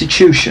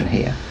substitution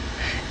here.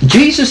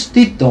 Jesus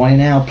did die in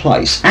our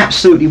place,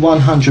 absolutely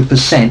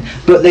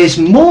 100%, but there's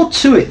more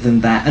to it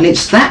than that, and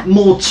it's that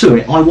more to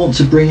it I want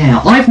to bring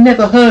out. I've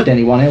never heard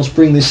anyone else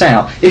bring this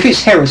out. If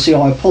it's heresy,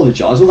 I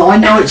apologise, although I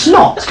know it's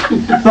not,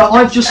 but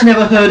I've just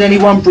never heard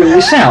anyone bring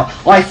this out.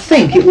 I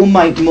think it will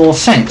make more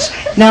sense.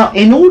 Now,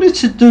 in order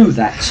to do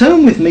that,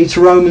 turn with me to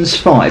Romans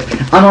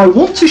 5, and I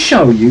want to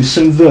show you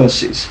some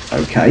verses,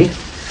 okay?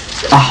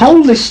 A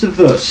whole list of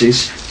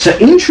verses to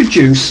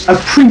introduce a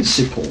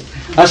principle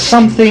as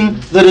something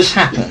that has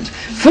happened.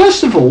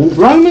 First of all,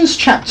 Romans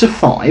chapter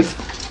 5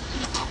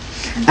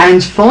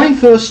 and find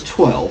verse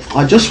 12.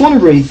 I just want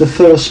to read the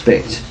first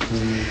bit.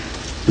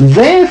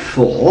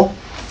 Therefore,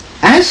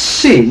 as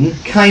sin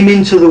came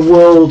into the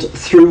world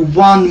through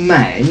one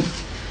man,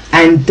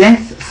 and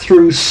death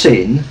through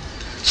sin,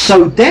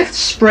 so death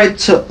spread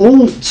to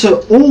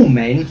all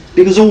men,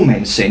 because all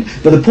men sin.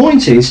 But the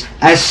point is,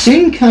 as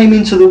sin came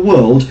into the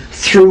world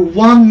through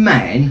one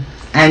man,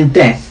 and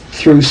death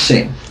through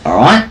sin.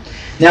 Alright?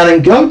 Now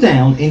then, go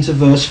down into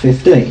verse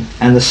 15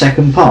 and the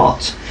second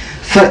part.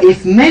 For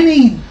if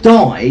many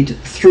died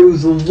througthrough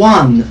the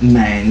one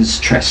man's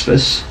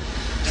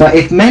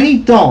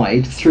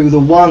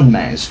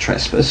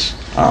trespass,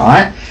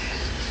 alright,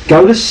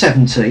 go to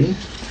 17.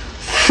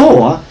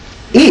 For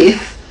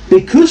if,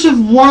 because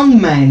of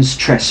one man's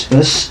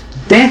trespass,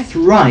 death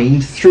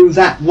reigned through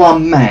that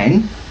one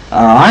man,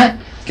 alright,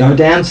 go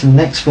down to the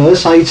next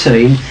verse,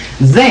 18.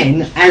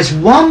 Then, as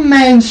one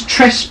man's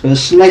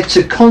trespass led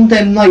to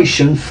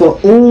condemnation for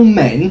all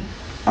men,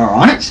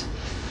 alright,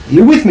 are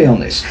you with me on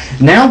this?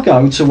 Now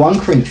go to 1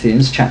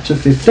 Corinthians chapter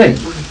 15.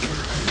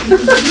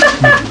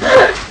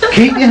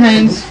 Keep your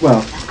hands,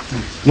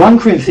 1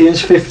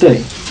 Corinthians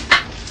 15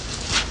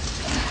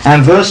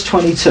 and verse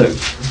 22.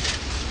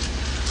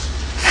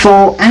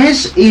 For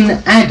as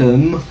in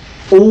Adam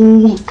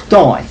all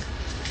die.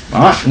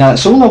 Alright, now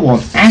that's all I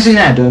want. As in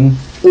Adam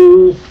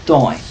all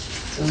die.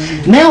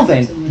 Now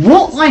then,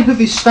 what I have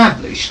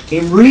established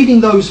in reading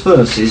those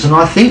verses, and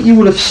I think you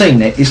will have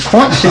seen it, is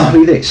quite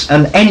simply this,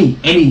 and any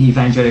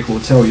evangelical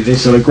will tell you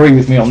this, will agree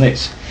with me on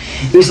this,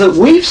 is that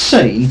we've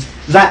seen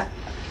that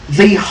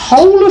the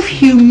whole of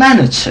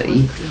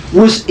humanity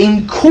was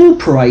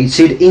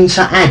incorporated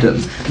into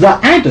Adam.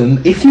 That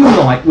Adam, if you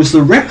like, was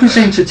the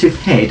representative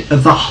head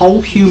of the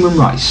whole human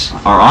race.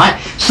 Alright?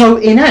 So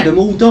in Adam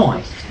all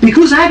die.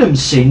 Because Adam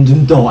sinned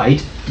and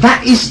died,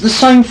 that is the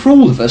same for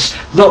all of us,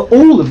 that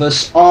all of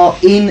us are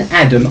in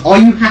Adam. Are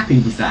you happy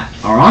with that?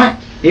 Alright?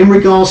 In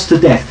regards to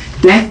death,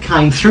 death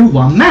came through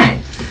one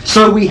man.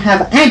 So we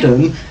have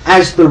Adam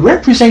as the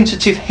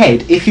representative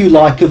head, if you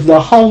like, of the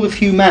whole of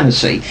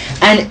humanity.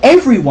 And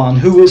everyone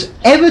who was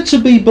ever to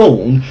be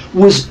born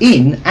was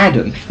in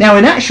Adam. Now,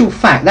 in actual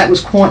fact, that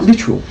was quite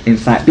literal, in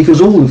fact,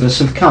 because all of us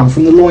have come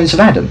from the loins of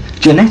Adam.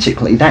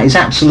 Genetically, that is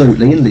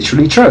absolutely and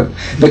literally true.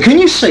 But can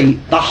you see,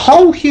 the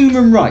whole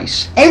human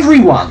race,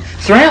 everyone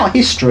throughout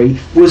history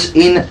was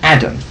in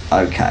Adam.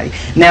 Okay.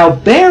 Now,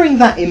 bearing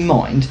that in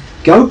mind,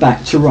 go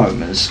back to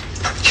Romans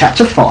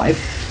chapter 5.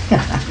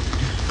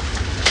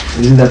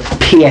 This is the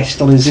pièce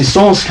de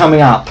résistance coming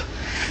up.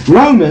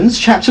 Romans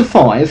chapter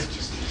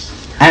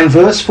 5 and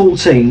verse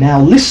 14. Now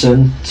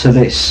listen to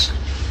this.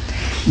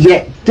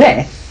 Yet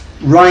death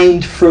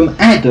reigned from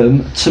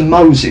Adam to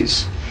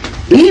Moses,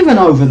 even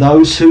over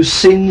those whose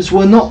sins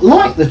were not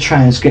like the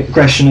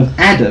transgression of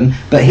Adam,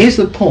 but here's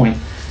the point,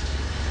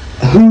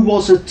 who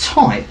was a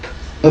type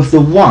of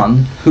the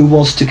one who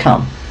was to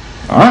come.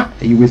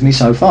 Alright, are you with me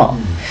so far?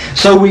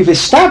 So we've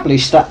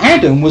established that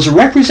Adam was a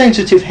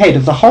representative head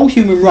of the whole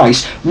human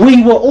race.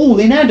 We were all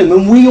in Adam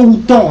and we all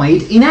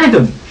died in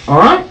Adam.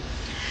 Alright?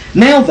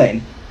 Now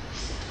then,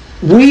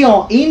 we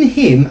are in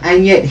him,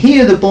 and yet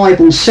here the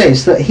Bible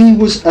says that he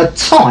was a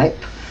type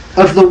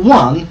of the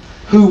one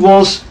who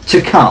was to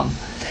come.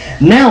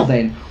 Now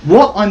then,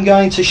 what I'm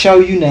going to show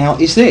you now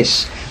is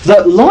this,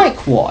 that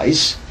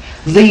likewise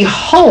the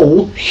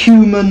whole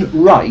human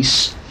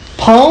race,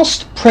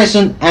 past,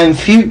 present and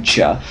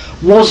future,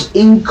 was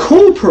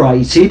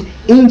incorporated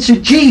into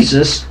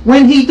Jesus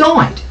when he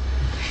died.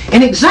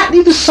 In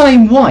exactly the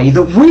same way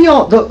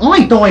that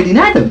I died in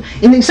Adam,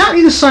 in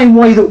exactly the same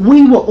way that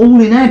we were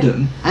all in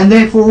Adam and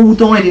therefore all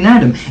died in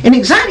Adam, in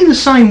exactly the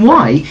same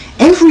way,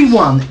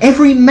 everyone,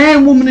 every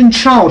man, woman and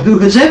child who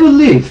has ever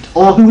lived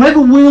or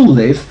whoever will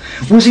live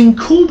was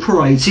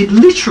incorporated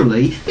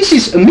literally, this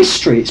is a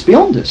mystery, it's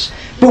beyond us,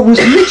 but was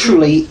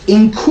literally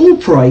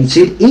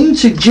incorporated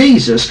into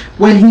Jesus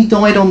when he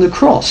died on the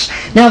cross.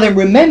 Now then,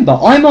 remember,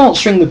 I'm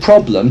answering the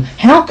problem,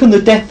 how can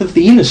the death of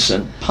the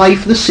innocent pay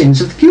for the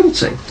sins of the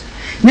guilty?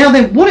 Now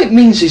then, what it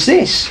means is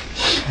this,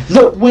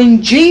 that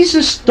when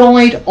Jesus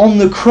died on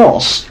the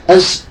cross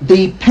as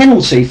the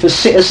penalty for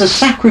sin, as a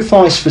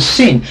sacrifice for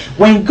sin,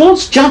 when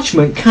God's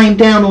judgment came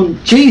down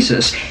on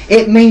Jesus,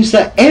 it means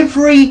that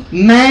every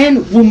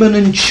man, woman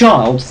and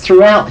child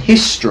throughout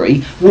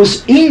history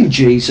was in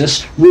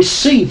Jesus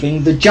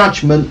receiving the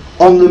judgment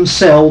on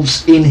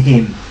themselves in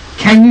him.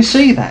 Can you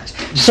see that?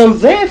 So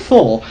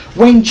therefore,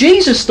 when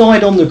Jesus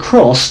died on the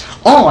cross,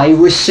 I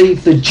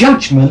received the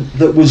judgment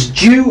that was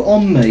due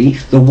on me.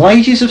 The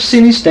wages of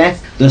sin is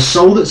death. The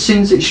soul that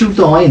sins, it shall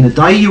die. In the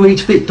day you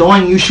eat of it,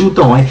 dying you shall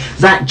die.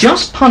 That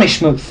just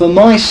punishment for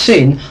my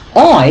sin,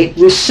 I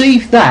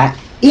received that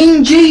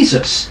in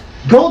Jesus.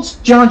 God's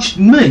judged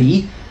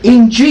me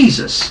in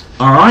Jesus.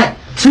 Alright?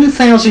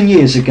 2,000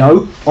 years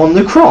ago on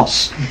the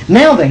cross.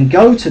 Now then,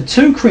 go to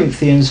 2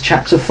 Corinthians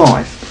chapter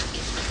 5.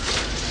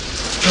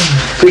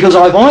 Because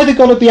I've either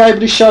got to be able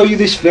to show you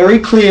this very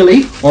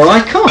clearly, or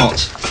I can't.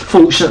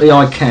 Fortunately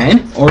I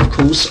can, or of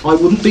course I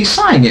wouldn't be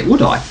saying it,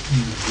 would I?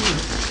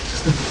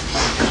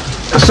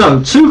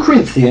 So, 2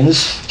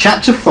 Corinthians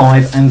chapter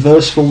 5 and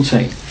verse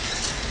 14.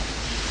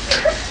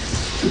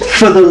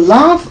 For the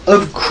love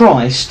of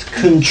Christ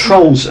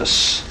controls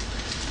us,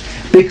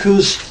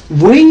 because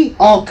we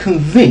are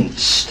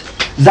convinced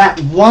that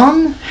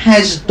one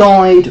has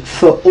died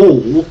for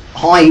all,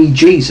 i.e.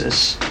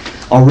 Jesus.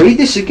 I'll read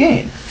this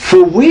again.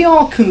 For we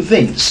are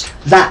convinced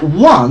that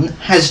one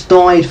has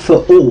died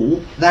for all,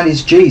 that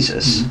is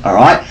Jesus,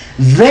 alright?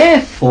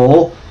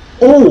 Therefore,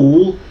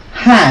 all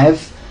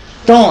have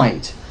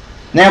died.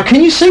 Now,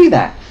 can you see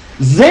that?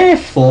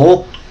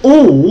 Therefore,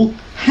 all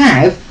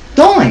have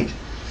died.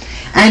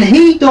 And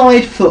he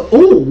died for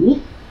all,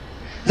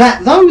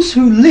 that those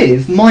who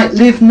live might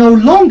live no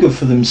longer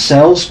for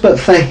themselves, but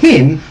for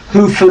him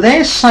who for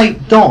their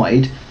sake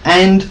died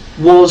and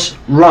was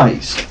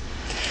raised.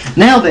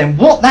 Now then,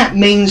 what that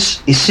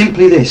means is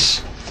simply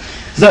this,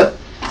 that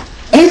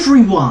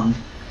everyone,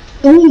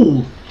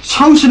 all,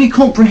 totally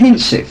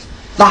comprehensive,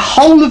 the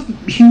whole of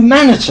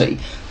humanity,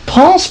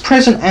 past,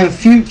 present and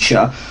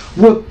future,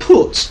 were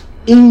put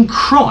in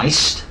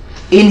Christ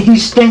in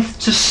his death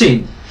to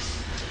sin.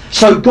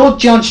 So God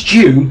judged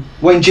you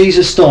when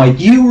Jesus died.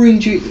 You were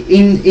in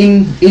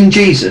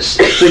Jesus.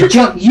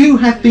 You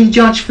have been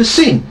judged for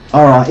sin.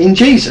 Alright, in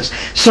Jesus.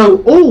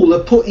 So all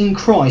are put in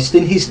Christ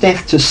in his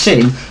death to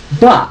sin.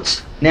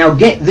 But, now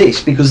get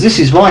this, because this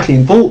is vitally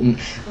important,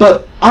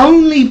 but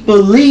only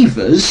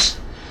believers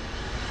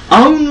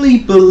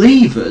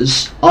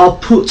are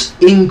put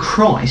in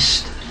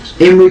Christ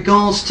in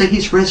regards to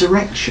his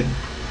resurrection.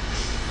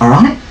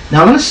 Alright?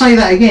 Now I'm going to say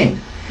that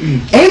again.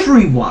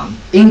 Everyone,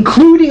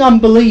 including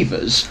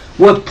unbelievers,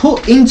 were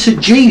put into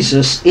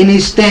Jesus in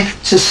his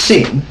death to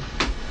sin,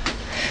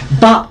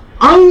 but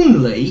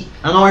only,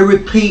 and I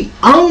repeat,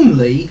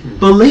 only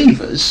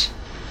believers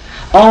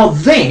are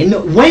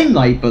then, when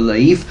they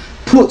believe,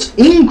 put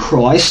in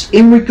Christ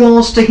in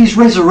regards to his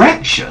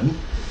resurrection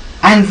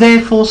and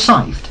therefore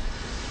saved.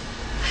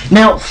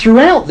 Now,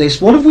 throughout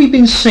this, what have we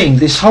been seeing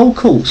this whole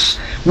course?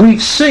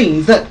 We've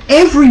seen that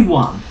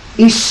everyone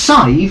is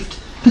saved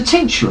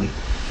potentially.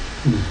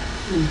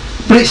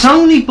 But it's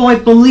only by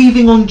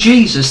believing on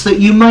Jesus that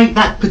you make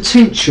that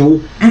potential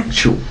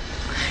actual.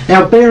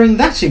 Now, bearing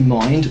that in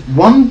mind,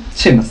 1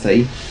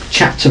 Timothy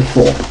chapter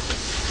 4.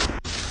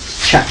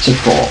 Chapter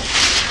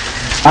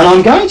 4. And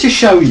I'm going to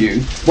show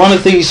you one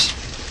of these.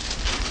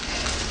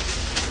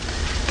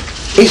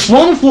 It's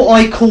one of what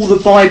I call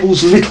the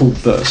Bible's little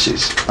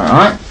verses.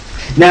 Alright?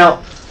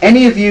 Now,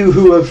 any of you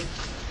who have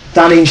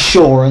done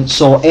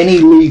insurance or any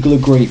legal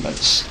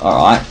agreements,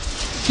 alright,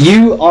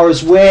 you are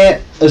as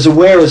aware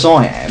as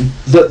I am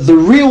that the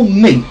real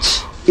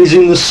meat is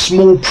in the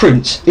small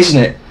print,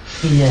 isn't it?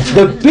 Yeah.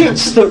 The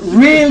bits that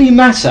really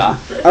matter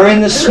are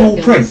in the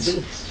small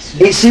print.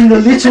 It's in the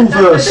little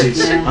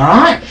verses.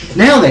 Alright?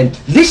 Now then,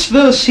 this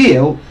verse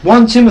here,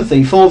 1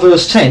 Timothy 4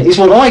 verse 10, is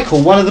what I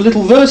call one of the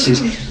little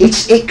verses.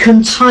 It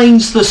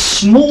contains the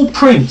small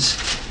print,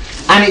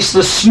 and it's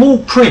the small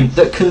print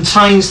that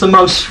contains the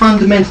most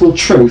fundamental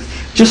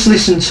truth. Just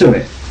listen to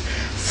it.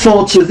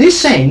 For to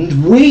this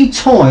end we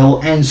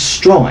toil and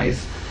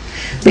strive,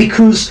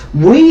 because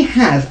we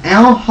have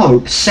our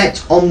hope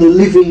set on the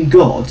living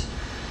God,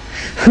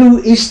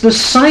 who is the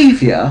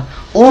Saviour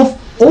of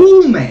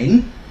all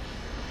men,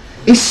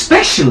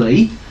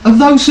 especially of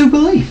those who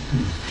believe.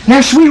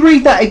 Now, shall we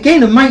read that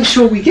again and make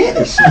sure we get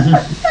this?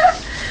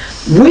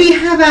 We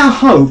have our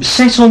hope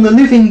set on the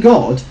living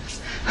God,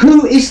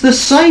 who is the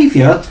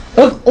Saviour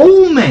of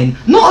all men,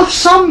 not of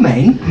some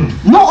men,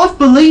 not of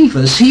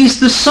believers. He is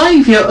the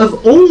Saviour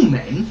of all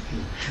men.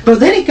 But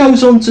then it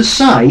goes on to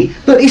say,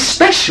 but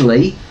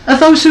especially of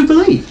those who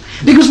believe.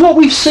 Because what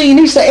we've seen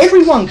is that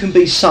everyone can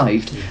be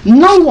saved.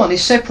 No one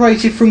is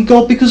separated from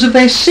God because of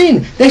their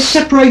sin. They're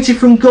separated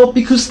from God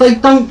because they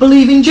don't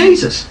believe in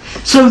Jesus.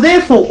 So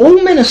therefore,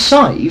 all men are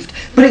saved,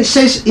 but it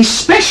says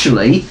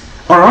especially,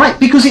 alright,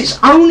 because it's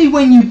only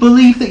when you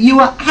believe that you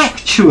are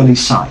actually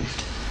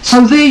saved.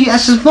 So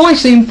that's a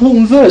vitally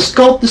important verse.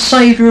 God the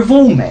Saviour of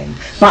all men,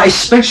 but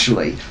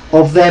especially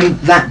of them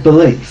that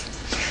believe.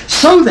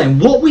 So then,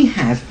 what we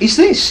have is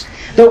this,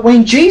 that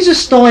when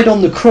Jesus died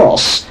on the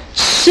cross,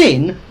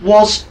 sin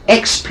was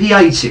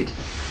expiated.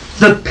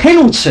 The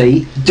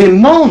penalty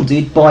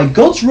demanded by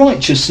God's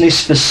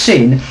righteousness for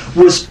sin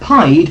was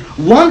paid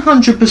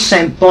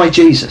 100% by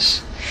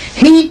Jesus.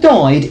 He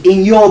died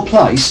in your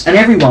place and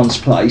everyone's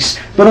place,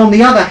 but on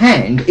the other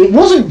hand, it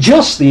wasn't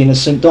just the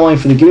innocent dying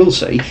for the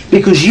guilty,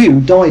 because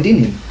you died in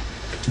him.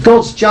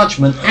 God's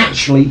judgment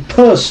actually,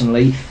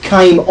 personally,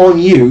 came on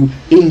you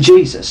in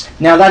Jesus.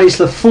 Now that is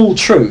the full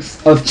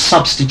truth of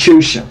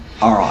substitution.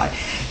 Alright.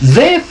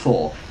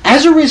 Therefore,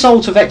 as a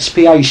result of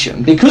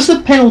expiation, because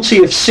the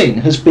penalty of sin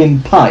has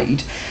been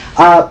paid,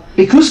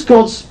 because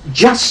God's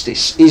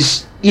justice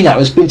is,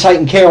 has been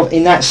taken care of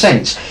in that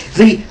sense,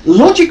 the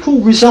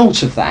logical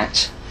result of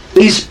that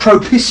is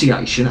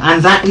propitiation,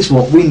 and that is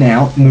what we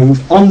now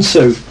move on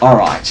to.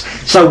 Alright,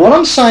 so what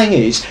I'm saying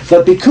is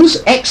that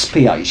because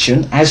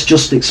expiation, as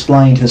just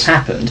explained, has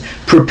happened,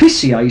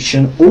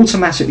 propitiation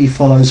automatically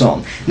follows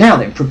on. Now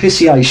then,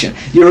 propitiation.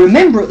 You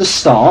remember at the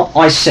start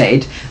I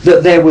said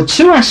that there were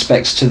two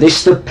aspects to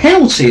this. The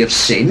penalty of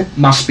sin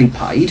must be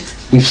paid.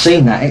 We've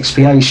seen that,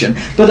 expiation.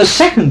 But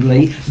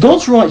secondly,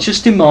 God's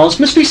righteous demands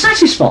must be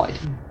satisfied.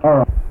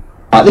 Alright.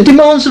 The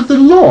demands of the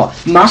law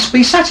must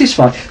be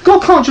satisfied.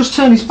 God can't just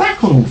turn his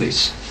back on all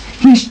this.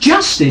 His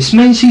justice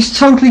means he's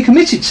totally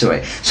committed to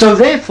it. So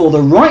therefore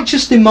the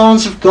righteous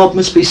demands of God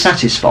must be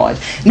satisfied.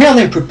 Now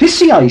then,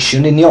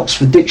 propitiation in the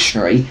Oxford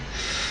Dictionary,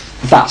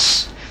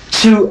 thus,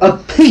 to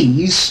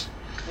appease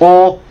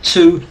or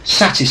to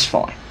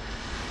satisfy.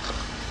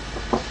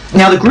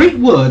 Now the Greek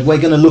word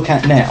we're going to look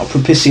at now,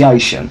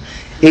 propitiation,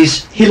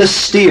 is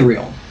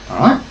hilasterion.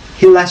 Alright?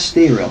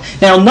 Hilasterion.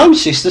 Now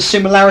notice the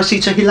similarity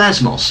to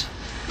hilasmos.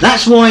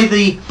 That's why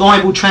the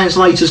Bible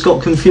translators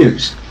got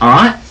confused.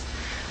 Alright?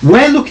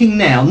 We're looking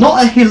now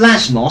not at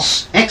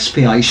hilasmos,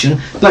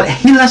 expiation, but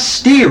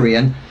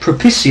hilasterion,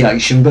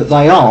 propitiation, but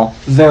they are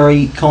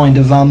very kind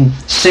of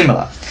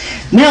similar.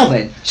 Now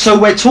then, so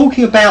we're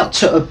talking about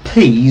to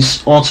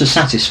appease or to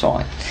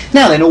satisfy.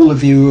 Now then, all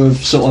of you who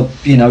have sort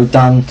of,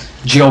 done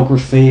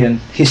geography and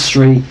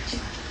history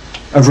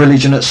of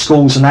religion at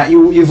schools and that,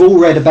 you've all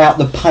read about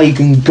the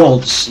pagan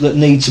gods that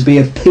need to be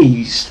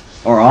appeased.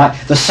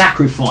 Alright, the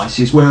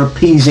sacrifices, we're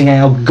appeasing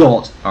our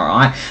God,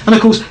 alright, and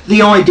of course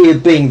the idea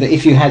being that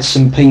if you had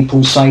some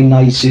people, say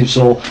natives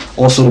or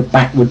sort of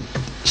backward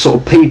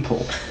sort of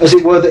people, as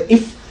it were, that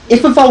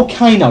if a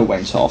volcano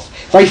went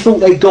off, they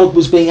thought their God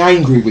was being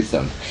angry with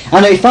them,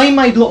 and if they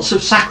made lots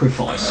of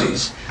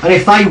sacrifices, and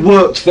if they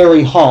worked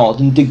very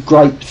hard and did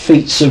great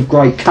feats of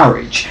great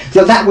courage,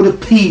 that would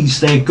appease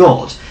their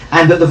God,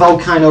 and that the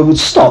volcano would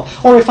stop.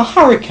 Or if a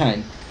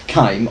hurricane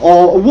came,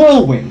 or a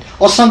whirlwind,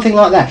 or something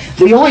like that.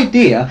 The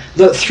idea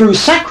that through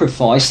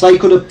sacrifice they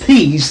could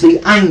appease the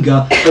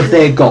anger of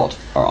their God.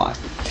 Alright.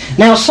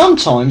 Now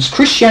sometimes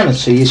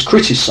Christianity is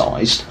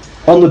criticised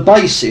on the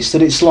basis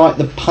that it's like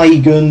the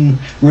pagan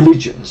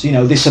religions,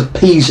 this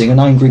appeasing an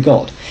angry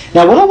God.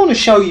 Now what I want to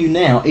show you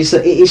now is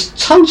that it is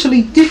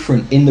totally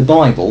different in the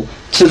Bible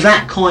to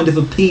that kind of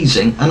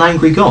appeasing an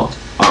angry God.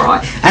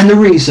 Alright. And the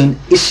reason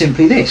is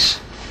simply this.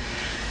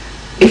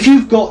 If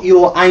you've got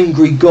your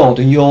angry God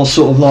and you're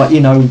sort of like,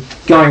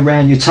 going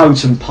around your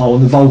totem pole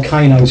and the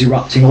volcano's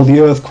erupting or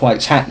the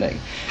earthquake's happening,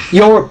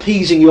 you're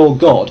appeasing your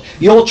God.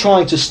 You're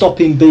trying to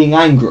stop him being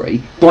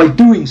angry by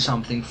doing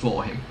something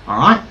for him.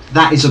 Alright?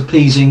 That is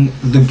appeasing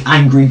the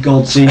angry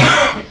gods in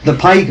the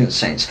pagan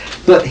sense.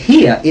 But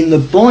here in the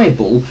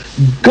Bible,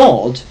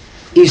 God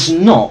is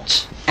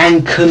not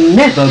and can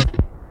never.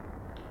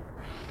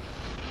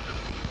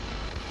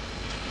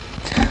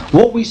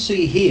 What we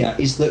see here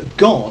is that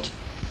God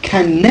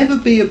can never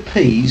be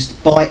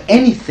appeased by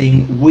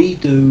anything we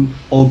do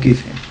or give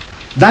him.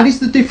 That is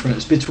the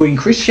difference between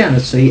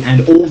Christianity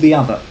and all the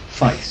other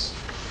faiths.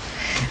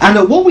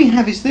 And what we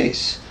have is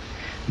this.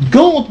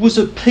 God was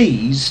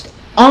appeased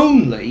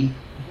only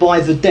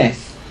by the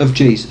death of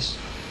Jesus.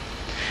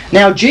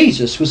 Now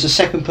Jesus was the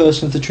second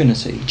person of the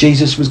Trinity.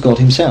 Jesus was God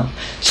himself.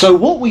 So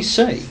what we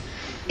see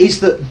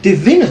is that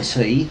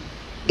divinity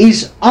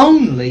is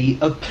only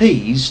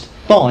appeased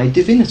by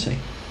divinity.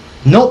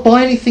 Not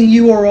by anything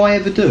you or I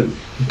ever do.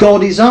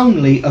 God is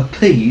only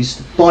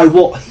appeased by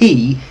what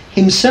he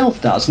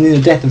himself does. And in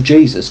the death of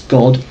Jesus,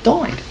 God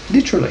died,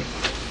 literally.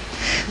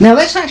 Now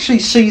let's actually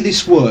see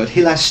this word,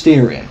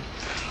 hilasterion,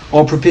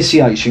 or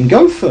propitiation.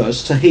 Go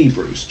first to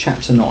Hebrews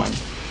chapter 9.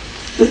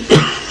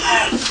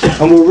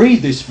 And we'll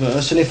read this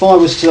verse, and if I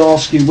was to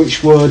ask you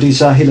which word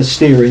is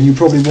hilasterion, you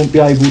probably won't be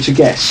able to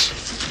guess,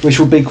 which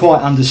will be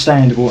quite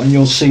understandable, and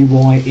you'll see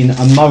why in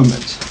a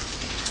moment.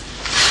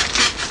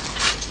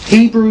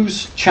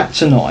 Hebrews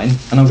chapter 9,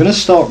 and I'm going to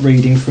start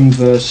reading from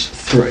verse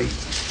 3.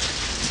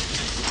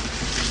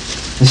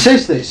 It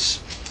says this: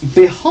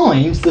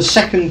 Behind the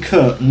second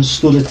curtain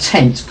stood a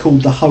tent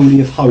called the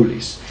Holy of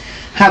Holies,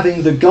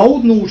 having the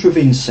golden altar of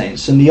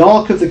incense and the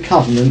Ark of the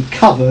Covenant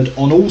covered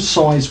on all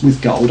sides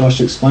with gold. I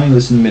shall explain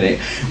this in a minute.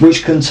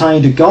 Which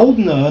contained a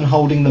golden urn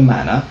holding the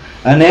manna,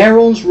 and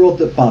Aaron's rod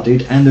that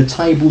budded, and the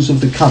tables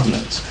of the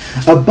covenant.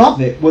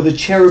 Above it were the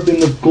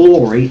cherubim of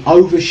glory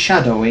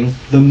overshadowing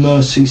the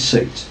mercy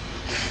seat.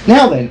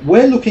 Now then,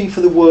 we're looking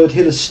for the word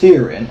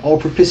hilasterion or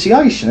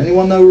propitiation.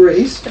 Anyone know where it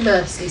is? The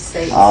mercy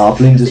seat. Ah,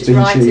 Blinda's been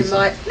right cheating.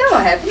 No,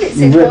 I haven't. It's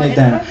You've written right it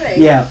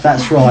down. Yeah,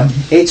 that's right.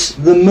 It's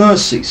the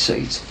mercy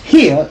seat.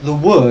 Here, the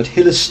word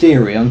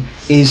hilasterion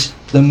is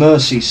the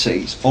mercy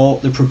seat or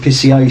the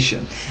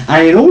propitiation.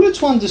 And in order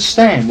to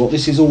understand what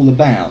this is all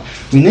about,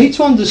 we need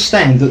to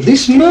understand that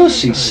this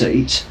mercy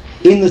seat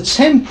in the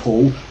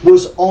temple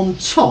was on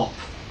top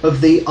of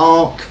the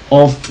Ark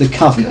of the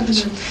Covenant.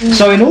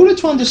 So in order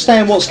to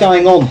understand what's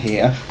going on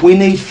here, we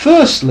need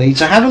firstly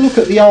to have a look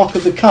at the Ark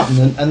of the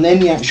Covenant and then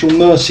the actual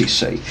mercy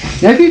seat.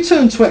 Now if you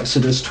turn to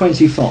Exodus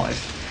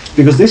 25,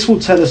 because this will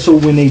tell us all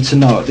we need to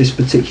know at this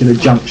particular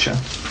juncture.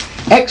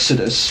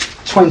 Exodus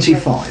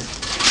 25.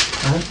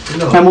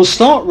 And we'll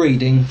start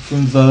reading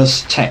from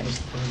verse 10.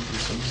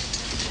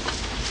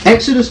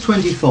 Exodus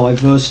 25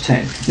 verse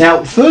 10.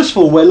 Now first of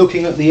all we're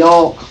looking at the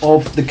Ark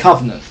of the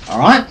Covenant,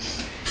 alright?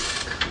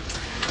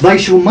 They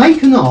shall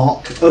make an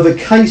ark of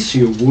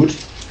acacia wood,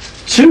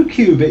 2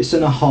 cubits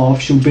and a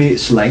half shall be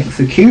its length,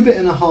 1 cubit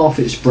and a half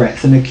its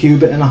breadth, and 1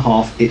 cubit and a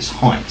half its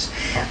height.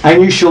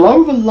 And you shall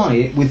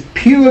overlay it with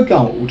pure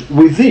gold,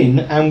 within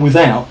and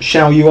without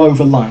shall you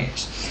overlay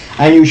it.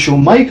 And you shall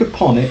make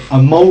upon it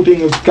a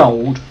moulding of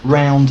gold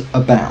round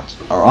about.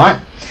 Alright?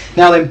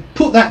 Now then,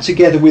 put that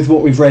together with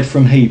what we've read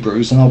from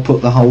Hebrews, and I'll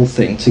put the whole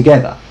thing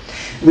together.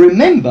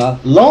 Remember,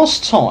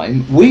 last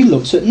time we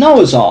looked at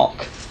Noah's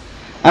Ark.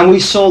 And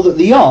we saw that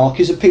the ark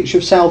is a picture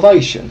of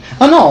salvation.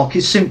 An ark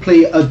is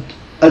simply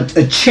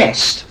a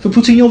chest for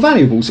putting your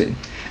valuables in.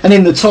 And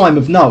in the time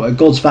of Noah,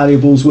 God's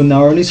valuables were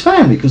Noah and his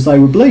family because they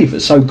were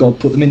believers, so God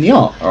put them in the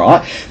ark.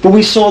 Alright? But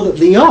we saw that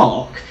the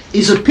ark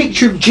is a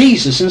picture of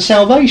Jesus and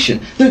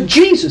salvation. That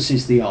Jesus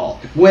is the ark,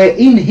 where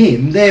in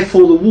him,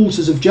 therefore, the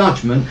waters of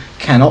judgment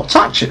cannot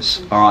touch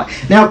us.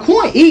 Alright? Now,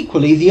 quite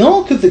equally, the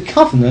Ark of the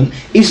Covenant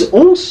is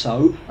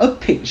also a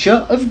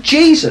picture of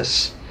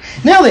Jesus.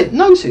 Now then,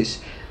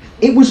 notice,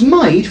 it was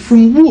made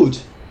from wood,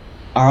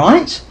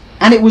 alright?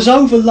 And it was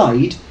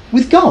overlaid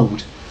with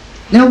gold.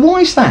 Now why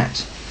is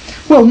that?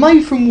 Well,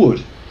 made from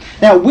wood.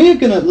 Now we're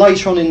going to,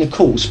 later on in the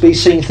course, be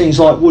seeing things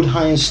like wood,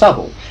 hay and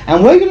stubble.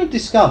 And we're going to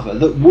discover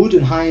that wood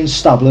and hay and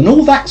stubble and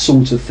all that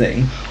sort of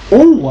thing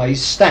always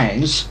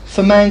stands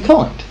for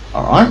mankind,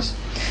 alright?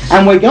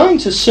 And we're going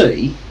to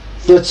see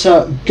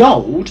that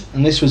gold,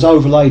 and this was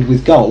overlaid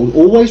with gold,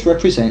 always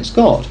represents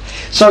God.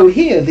 So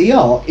here the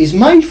ark is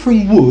made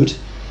from wood,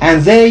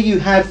 and there you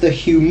have the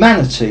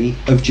humanity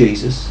of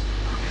Jesus,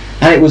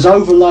 and it was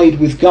overlaid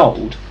with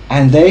gold,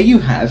 and there you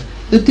have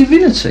the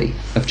divinity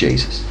of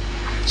Jesus.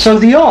 So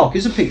the ark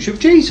is a picture of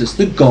Jesus,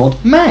 the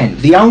God-man,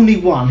 the only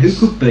one who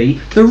could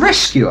be the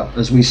rescuer,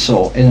 as we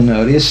saw in an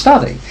earlier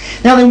study.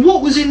 Now then,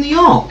 what was in the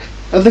ark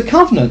of the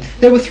covenant?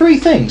 There were 3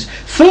 things.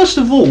 First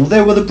of all,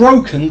 there were the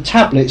broken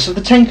tablets of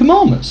the 10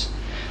 Commandments,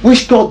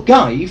 which God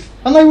gave,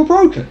 and they were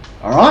broken.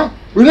 Alright?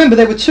 Remember,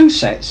 there were 2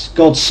 sets,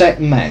 God's set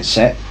and man's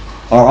set.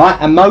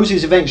 Alright, and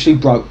Moses eventually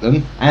broke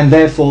them, and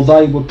therefore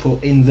they were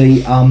put in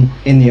the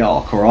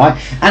ark, alright?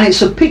 And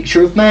it's a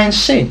picture of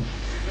man's sin.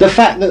 The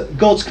fact that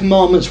God's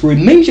commandments were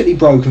immediately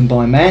broken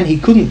by man, he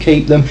couldn't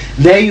keep them.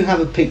 There you have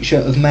a picture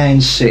of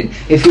man's sin.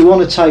 If you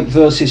want to take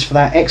verses for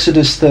that,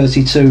 Exodus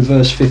 32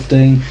 verse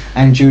 15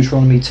 and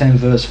Deuteronomy 10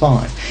 verse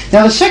 5.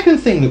 Now the second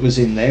thing that was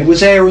in there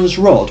was Aaron's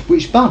rod,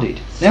 which budded.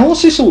 Now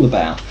what's this all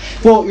about?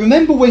 Well,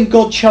 remember when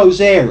God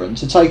chose Aaron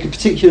to take a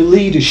particular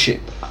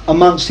leadership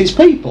amongst his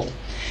people?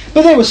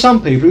 But there were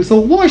some people who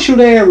thought, why should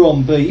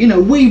Aaron be?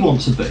 We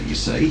want to be, you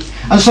see.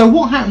 And so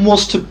what happened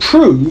was, to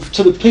prove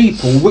to the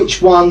people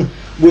which one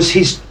was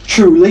his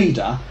true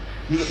leader,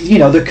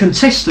 the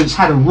contestants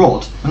had a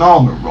rod, an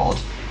armour rod,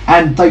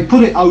 and they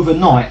put it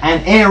overnight,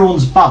 and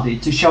Aaron's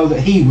budded to show that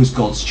he was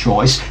God's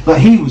choice, that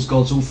he was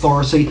God's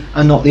authority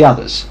and not the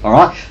others.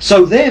 Alright?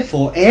 So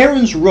therefore,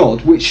 Aaron's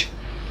rod, which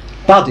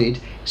budded,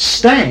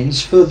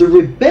 stands for the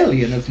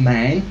rebellion of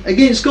man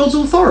against God's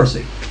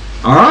authority.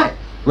 Alright?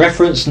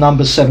 Reference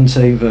number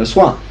 17 verse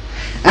 1.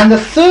 And the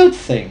third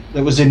thing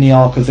that was in the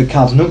Ark of the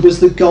Covenant was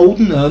the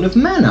golden urn of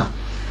manna.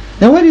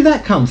 Now where did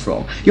that come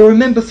from? You'll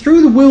remember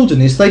through the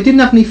wilderness they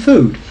didn't have any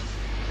food.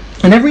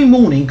 And every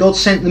morning God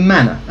sent them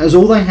manna as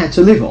all they had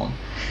to live on.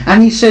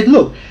 And he said,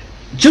 look,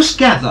 just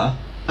gather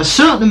a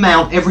certain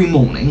amount every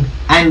morning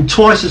and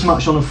twice as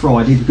much on a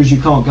Friday because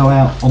you can't go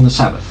out on the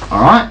Sabbath.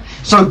 Alright?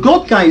 So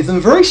God gave them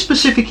very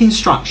specific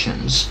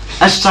instructions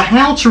as to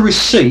how to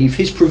receive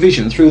his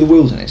provision through the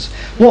wilderness.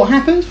 What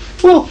happened?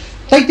 Well,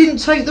 they didn't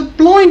take the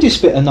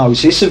blindest bit of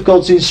notice of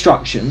God's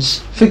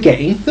instructions for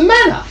getting the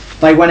manna.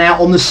 They went out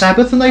on the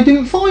Sabbath and they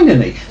didn't find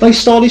any. They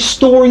started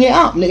storing it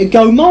up and it would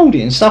go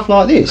mouldy and stuff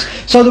like this.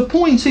 So the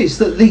point is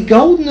that the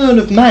golden urn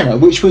of manna,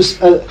 which was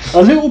a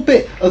little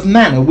bit of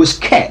manna, was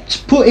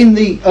kept, put in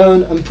the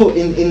urn and put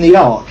in the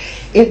ark.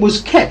 It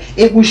was kept.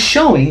 It was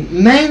showing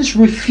man's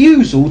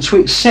refusal to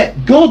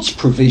accept God's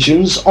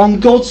provisions on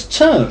God's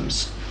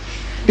terms.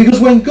 Because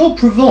when God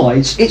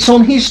provides, it's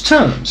on his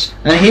terms.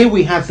 And here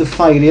we have the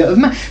failure of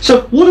man.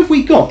 So what have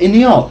we got in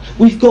the ark?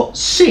 We've got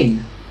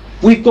sin.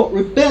 We've got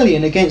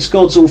rebellion against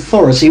God's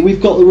authority.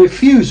 We've got the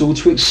refusal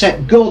to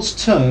accept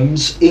God's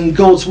terms in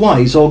God's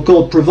ways, or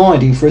God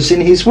providing for us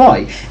in his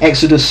way.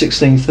 Exodus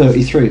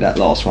 16:33, that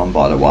last one,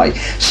 by the way.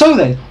 So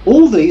then,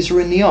 all these are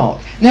in the ark.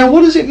 Now,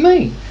 what does it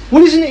mean?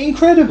 Well, isn't it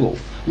incredible?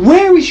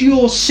 Where is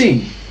your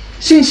sin?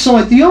 It's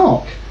inside the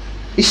ark.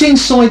 It's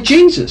inside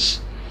Jesus.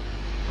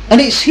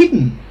 And it's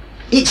hidden.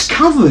 It's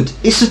covered.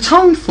 It's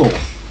atoned for.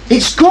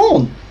 It's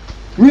gone.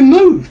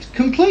 Removed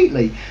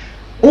completely.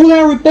 All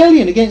our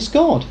rebellion against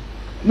God.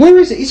 Where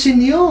is it? It's in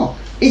the ark.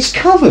 It's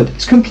covered.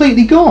 It's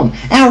completely gone.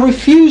 Our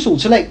refusal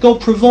to let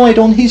God provide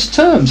on his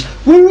terms.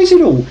 Where is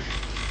it all?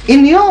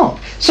 In the ark.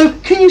 So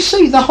can you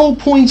see the whole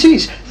point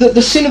is that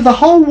the sin of the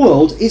whole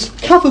world is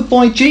covered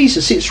by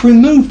Jesus. It's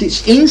removed.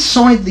 It's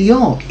inside the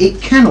ark.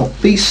 It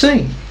cannot be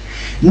seen.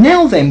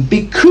 Now then,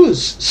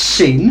 because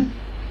sin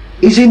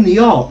is in the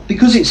ark,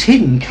 because it's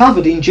hidden,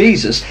 covered in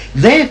Jesus,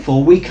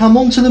 therefore we come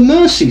on to the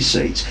mercy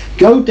seat.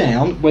 Go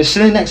down, we're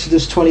still in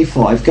Exodus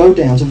 25, go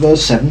down to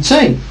verse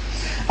 17.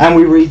 And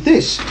we read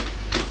this.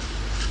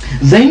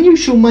 Then you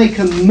shall make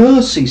a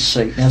mercy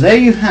seat. Now there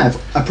you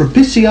have a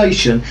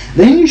propitiation.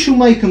 Then you shall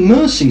make a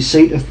mercy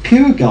seat of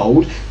pure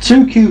gold,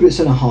 2 cubits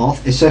and a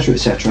half, etc.,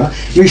 etc.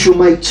 You shall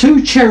make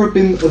 2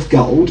 cherubim of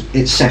gold,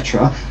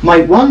 etc.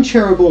 Make 1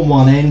 cherub on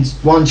one end,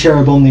 1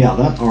 cherub on the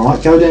other.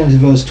 Alright, go down to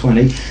verse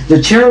 20.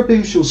 The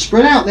cherubim shall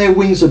spread out their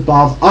wings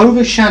above,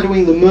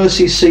 overshadowing the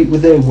mercy seat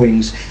with their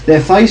wings,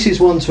 their faces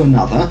one to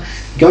another.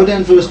 Go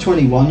down to verse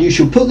 21. You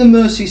shall put the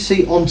mercy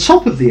seat on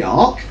top of the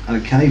ark.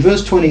 Okay,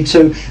 verse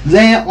 22.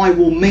 There I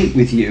will meet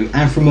with you,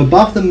 and from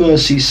above the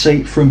mercy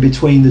seat, from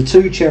between the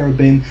 2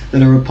 cherubim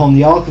that are upon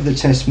the ark of the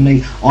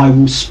testimony, I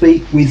will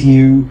speak with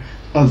you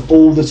of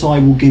all that I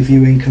will give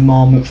you in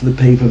commandment for the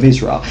people of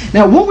Israel.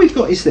 Now what we've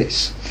got is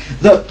this,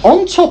 that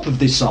on top of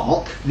this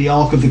ark, the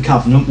ark of the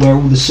covenant, where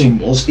all the sin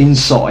was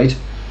inside,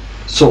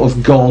 sort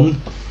of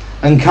gone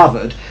and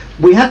covered,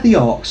 we had the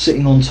ark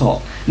sitting on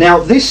top. Now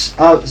this,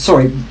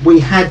 we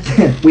had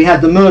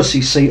the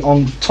mercy seat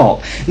on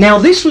top. Now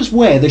this was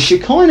where the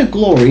Shekinah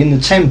glory in the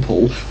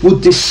temple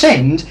would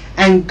descend,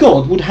 and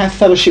God would have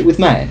fellowship with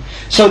man.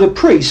 So the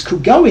priest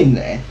could go in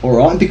there,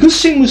 alright, and because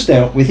sin was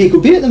dealt with, he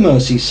could be at the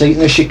mercy seat,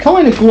 and the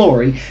Shekinah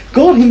glory,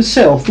 God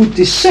himself would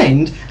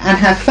descend and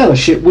have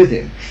fellowship with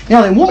him.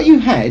 Now then, what you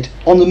had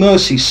on the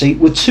mercy seat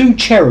were 2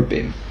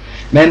 cherubim.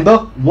 Remember,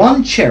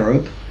 1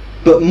 cherub,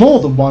 but more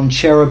than 1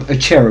 cherub, a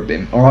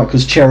cherubim, alright,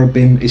 because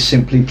cherubim is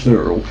simply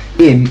plural.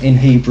 Im in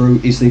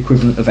Hebrew is the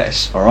equivalent of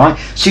S, alright?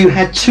 So you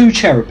had 2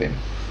 cherubim,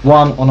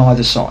 1 on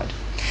either side.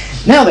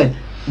 Now then,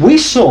 we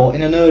saw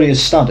in an earlier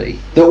study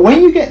that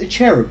when you get the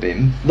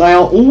cherubim, they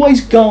are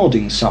always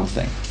guarding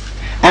something.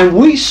 And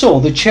we saw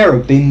the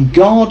cherubim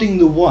guarding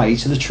the way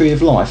to the tree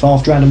of life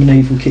after Adam and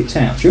Eve were kicked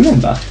out. Do you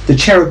remember? The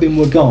cherubim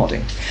were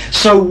guarding.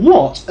 So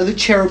what are the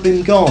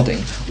cherubim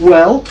guarding?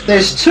 Well,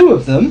 there's 2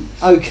 of them,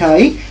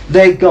 okay.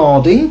 They're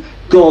guarding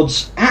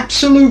God's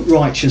absolute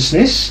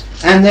righteousness,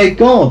 and they're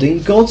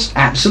guarding God's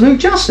absolute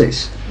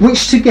justice,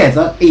 which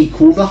together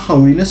equal the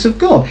holiness of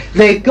God.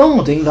 They're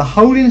guarding the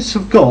holiness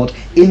of God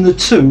in the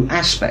 2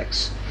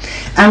 aspects.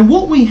 And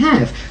what we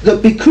have,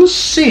 that because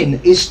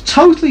sin is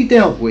totally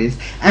dealt with,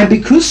 and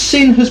because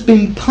sin has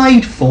been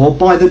paid for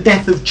by the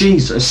death of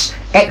Jesus,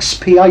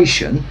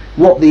 expiation,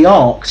 what the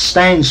ark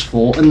stands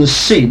for, and the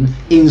sin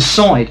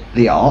inside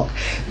the ark,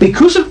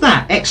 because of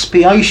that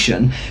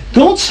expiation,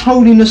 God's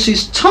holiness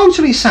is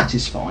totally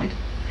satisfied,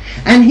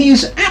 and he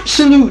is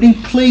absolutely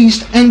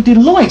pleased and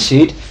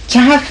delighted to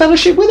have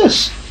fellowship with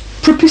us.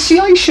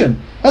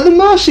 Propitiation at the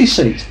mercy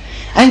seat.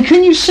 And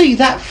can you see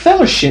that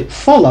fellowship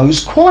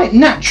follows quite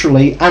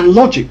naturally and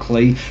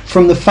logically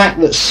from the fact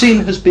that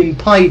sin has been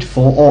paid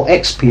for or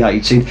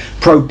expiated?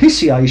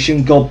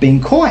 Propitiation, God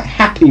being quite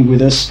happy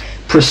with us,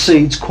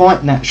 proceeds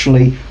quite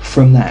naturally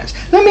from that.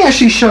 Let me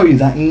actually show you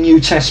that in the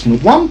New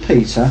Testament. 1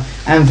 Peter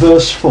and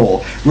verse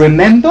 4.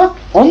 Remember,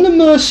 on the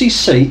mercy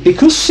seat,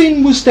 because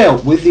sin was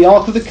dealt with, the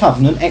Ark of the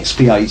Covenant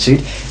expiated,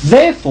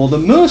 therefore the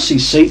mercy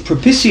seat,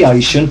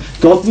 propitiation,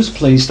 God was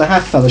pleased to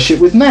have fellowship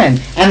with man.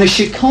 And the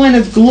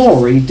Shekinah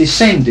glory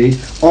descended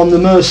on the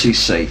mercy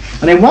seat.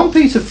 And in 1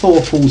 Peter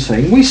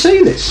 4:14 we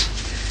see this.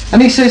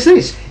 And he says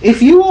this,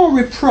 if you are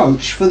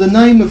reproached for the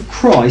name of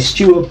Christ,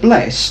 you are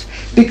blessed,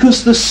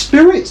 because the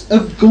Spirit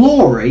of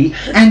glory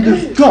and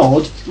of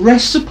God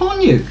rests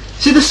upon you.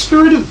 See, the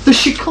Spirit of the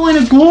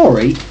Shekinah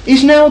glory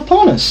is now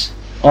upon us.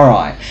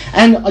 Alright,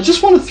 and I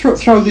just want to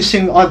throw this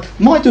in. I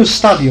might do a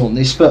study on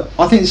this, but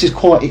I think this is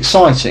quite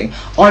exciting.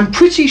 I'm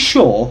pretty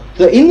sure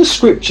that in the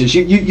scriptures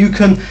you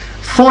can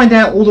find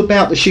out all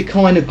about the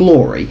Shekinah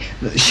glory.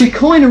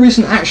 Shekinah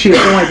isn't actually a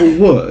Bible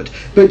word,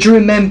 but do you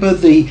remember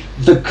the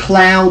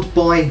cloud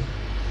by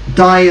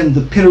day and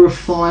the pillar of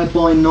fire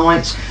by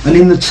night, and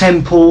in the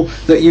temple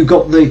that you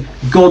got the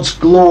God's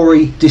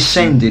glory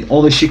descended,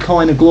 or the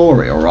Shekinah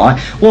glory, alright?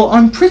 Well,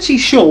 I'm pretty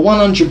sure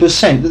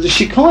 100% that the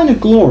Shekinah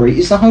glory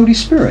is the Holy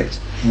Spirit.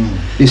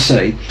 You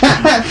see,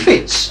 that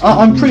fits.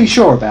 I'm pretty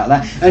sure about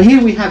that. And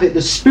here we have it,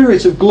 the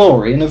Spirit of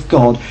glory and of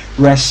God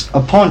rests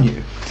upon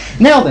you.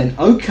 Now then,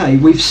 okay,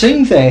 we've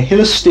seen there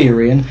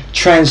Hilasterion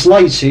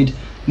translated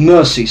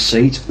mercy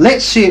seat.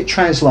 Let's see it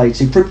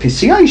translated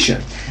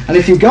propitiation. And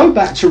if you go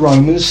back to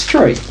Romans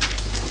 3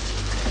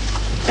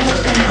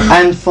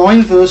 and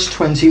find verse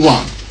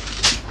 21.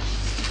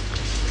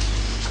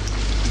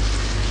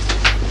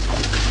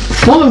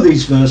 Follow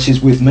these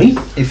verses with me,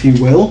 if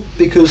you will,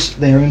 because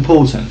they're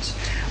important.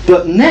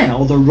 But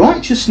now the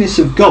righteousness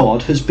of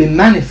God has been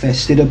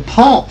manifested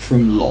apart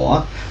from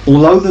law,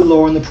 although the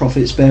law and the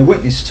prophets bear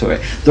witness to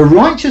it. The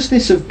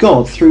righteousness of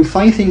God through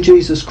faith in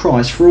Jesus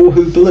Christ for all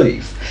who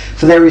believe.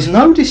 For there is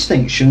no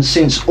distinction,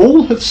 since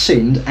all have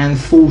sinned and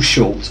fall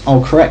short.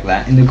 I'll correct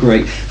that in the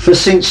Greek. For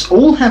since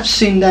all have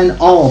sinned and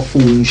are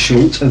falling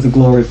short of the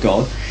glory of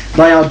God,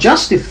 they are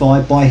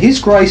justified by his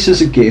grace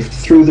as a gift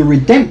through the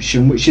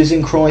redemption which is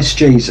in Christ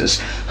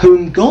Jesus,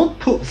 whom God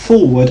put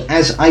forward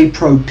as a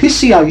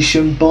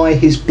propitiation by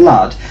his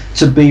blood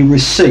to be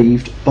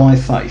received by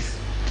faith.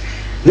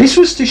 This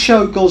was to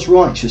show God's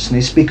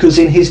righteousness, because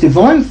in his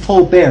divine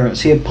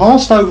forbearance he had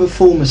passed over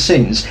former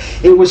sins.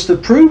 It was to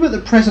prove at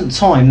the present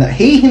time that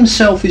he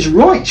himself is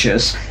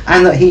righteous,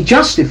 and that he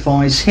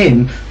justifies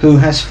him who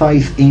has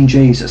faith in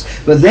Jesus.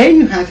 But there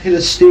you have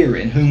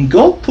Hilasterion, whom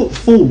God put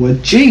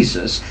forward,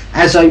 Jesus,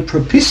 as a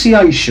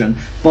propitiation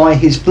by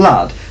his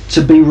blood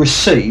to be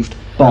received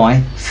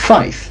by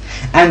faith.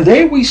 And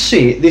there we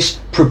see it,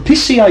 this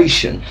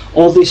propitiation,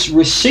 or this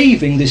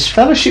receiving, this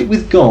fellowship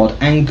with God,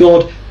 and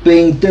God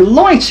being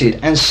delighted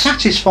and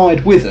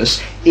satisfied with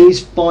us,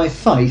 is by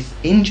faith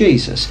in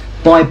Jesus,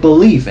 by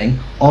believing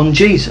on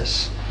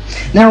Jesus.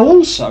 Now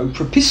also,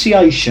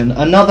 propitiation,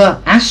 another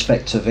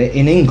aspect of it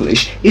in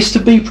English, is to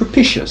be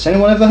propitious.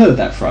 Anyone ever heard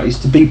that phrase,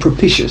 to be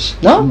propitious?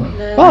 No?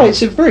 No. Oh,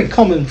 it's a very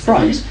common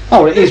phrase.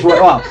 Oh, it is.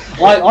 Well,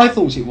 I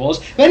thought it was.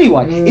 But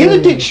anyway, in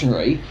the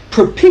dictionary,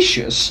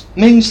 propitious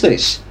means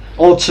this.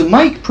 Or to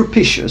make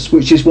propitious,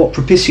 which is what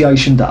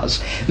propitiation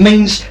does,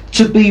 means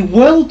to be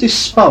well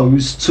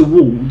disposed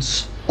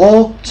towards,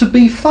 or to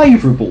be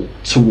favourable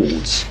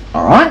towards.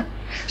 Alright?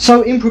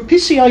 So in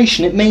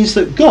propitiation it means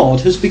that God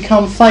has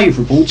become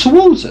favourable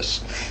towards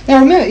us.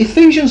 Now remember,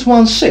 Ephesians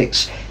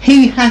 1:6,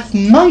 he hath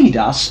made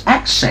us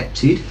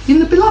accepted in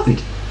the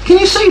beloved. Can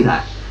you see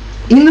that?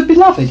 In the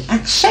beloved,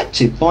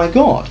 accepted by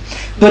God.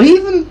 But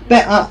even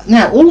better,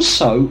 now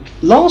also,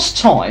 last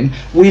time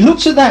we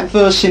looked at that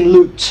verse in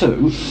Luke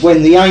 2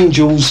 when the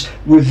angels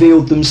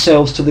revealed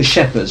themselves to the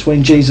shepherds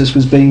when Jesus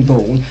was being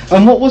born.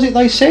 And what was it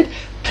they said?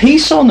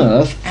 Peace on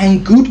earth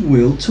and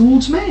goodwill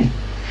towards men.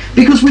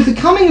 Because with the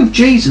coming of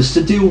Jesus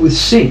to deal with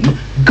sin,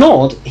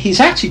 God, his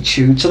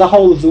attitude to the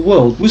whole of the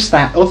world was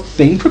that of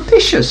being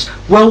propitious,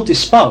 well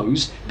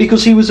disposed,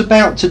 because he was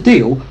about to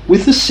deal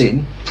with the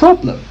sin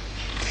problem.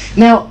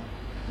 Now,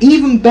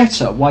 even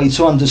better way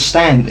to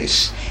understand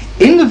this,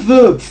 in the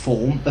verb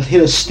form of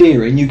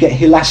hilasterion you get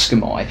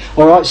hilaskomai.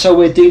 Alright, so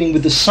we're dealing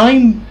with the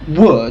same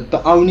word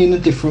but only in a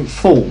different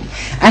form.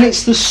 And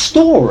it's the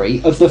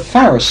story of the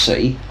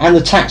Pharisee and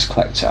the tax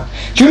collector.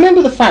 Do you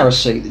remember the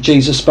Pharisee that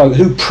Jesus spoke,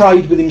 who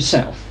prayed with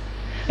himself?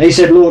 And he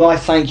said, Lord, I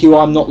thank you,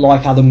 I'm not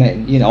like other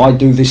men. You know, I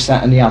do this,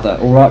 that and the other.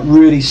 Alright,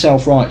 really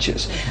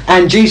self-righteous.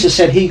 And Jesus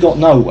said he got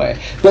nowhere.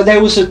 But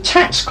there was a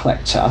tax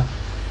collector,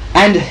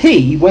 and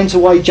he went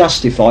away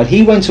justified.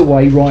 He went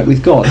away right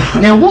with God.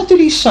 Now what did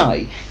he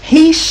say?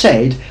 He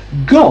said,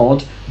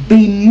 God,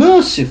 be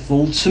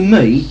merciful to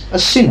me, a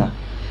sinner.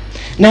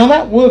 Now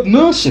that word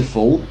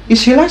merciful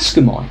is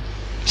hilaskomai.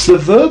 It's the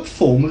verb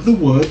form of the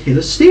word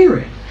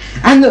hilasterion.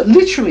 And that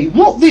literally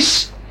what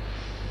this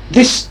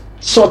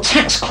sort of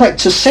tax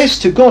collector says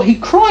to God, he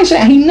cries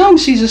out, he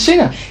knows he's a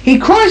sinner. He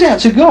cries out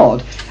to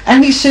God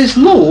and he says,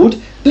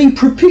 Lord, be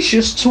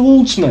propitious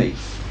towards me.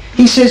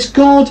 He says,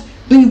 God,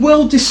 be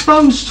well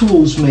disposed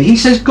towards me. He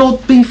says,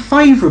 God, be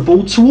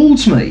favourable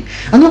towards me.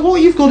 And then what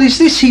you've got is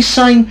this. He's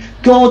saying,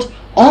 God,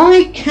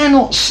 I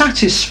cannot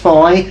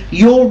satisfy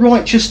your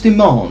righteous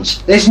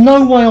demands. There's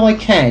no way I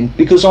can,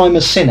 because I'm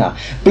a sinner.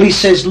 But he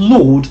says,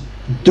 Lord,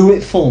 do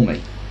it for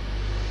me.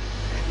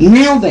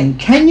 Now then,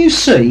 can you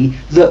see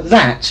that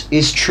that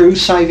is true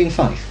saving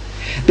faith?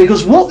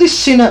 Because what this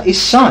sinner is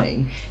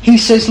saying, he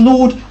says,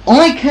 Lord,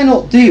 I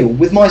cannot deal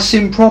with my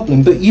sin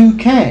problem, but you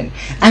can.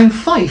 And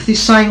faith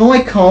is saying,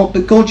 I can't,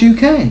 but God, you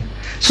can.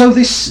 So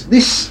this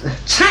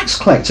tax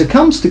collector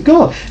comes to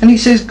God and he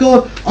says,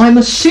 God, I'm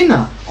a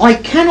sinner. I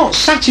cannot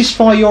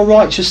satisfy your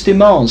righteous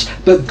demands,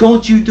 but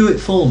God, you do it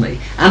for me.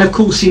 And of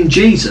course in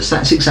Jesus,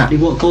 that's exactly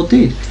what God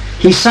did.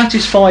 He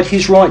satisfied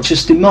his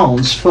righteous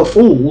demands for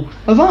all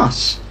of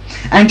us.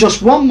 And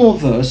just one more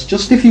verse,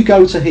 just if you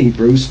go to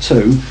Hebrews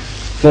 2,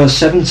 verse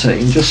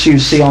 17, just so you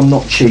see I'm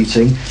not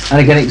cheating.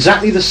 And again,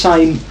 exactly the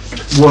same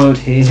word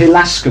here,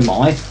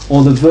 hilaskomai,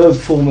 or the verb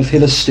form of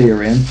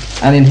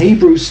hilasterion. And in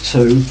Hebrews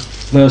 2,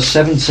 verse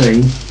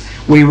 17,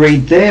 We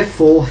read,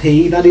 therefore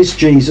he, that is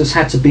Jesus,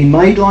 had to be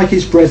made like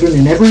his brethren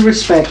in every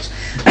respect,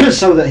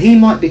 so that he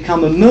might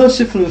become a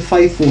merciful and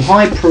faithful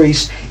high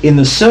priest in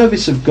the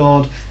service of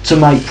God to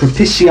make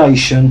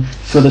propitiation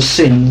for the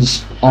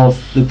sins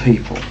of the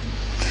people.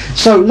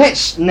 So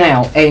let's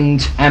now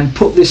end and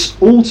put this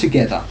all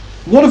together.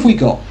 What have we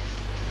got?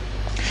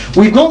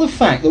 We've got the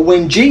fact that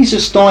when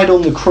Jesus died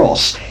on the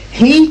cross,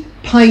 he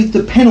paid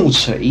the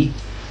penalty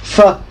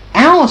for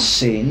our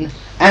sin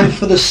and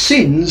for the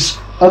sins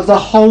of the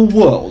whole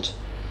world.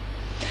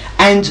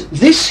 And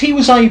this he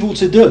was able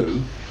to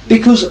do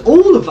because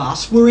all of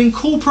us were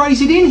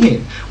incorporated in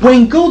him.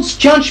 When God's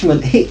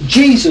judgment hit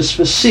Jesus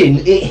for sin,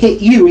 it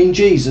hit you in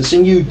Jesus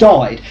and you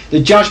died. The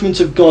judgment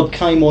of God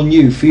came on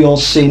you for your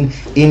sin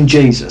in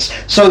Jesus.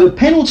 So the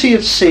penalty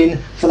of sin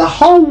for the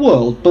whole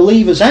world,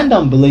 believers and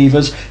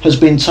unbelievers, has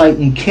been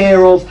taken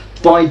care of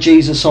by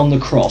Jesus on the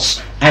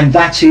cross. And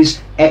that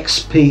is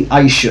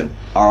expiation.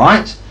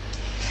 Alright?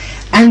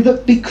 And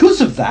that because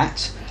of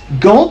that,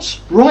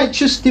 God's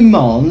righteous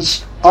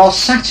demands are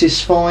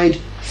satisfied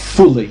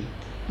fully.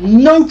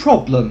 No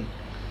problem.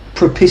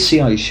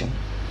 Propitiation.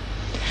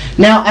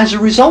 Now, as a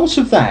result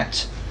of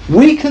that,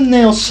 we can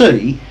now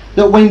see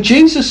that when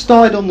Jesus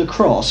died on the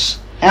cross,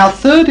 our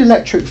third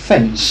electric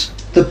fence,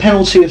 the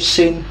penalty of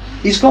sin,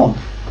 is gone.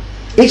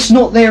 It's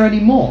not there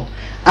anymore.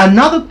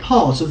 Another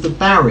part of the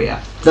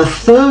barrier, the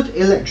third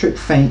electric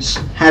fence,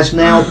 has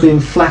now been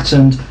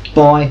flattened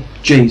by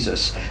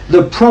Jesus.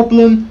 The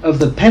problem of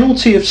the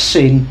penalty of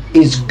sin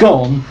is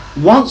gone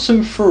once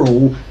and for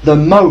all the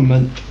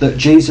moment that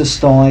Jesus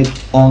died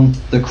on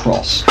the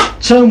cross.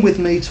 Turn with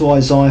me to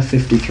Isaiah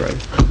 53.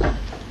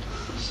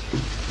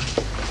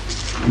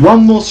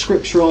 One more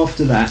scripture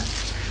after that,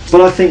 but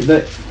I think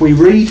that if we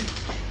read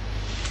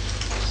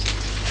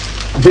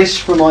this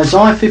from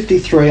Isaiah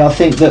 53, I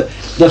think that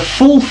the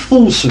full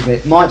force of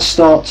it might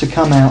start to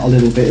come out a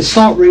little bit. Let's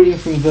start reading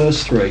from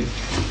verse 3.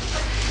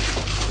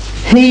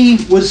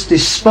 He was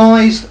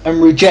despised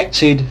and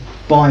rejected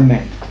by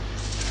men,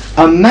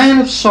 a man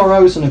of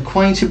sorrows and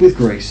acquainted with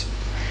grief.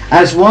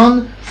 As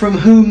one from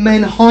whom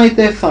men hide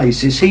their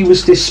faces, he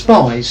was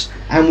despised,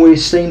 and we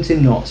esteemed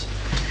him not.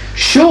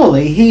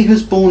 Surely he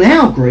has borne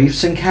our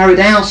griefs and carried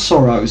our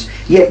sorrows,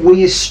 yet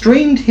we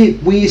esteemed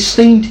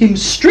him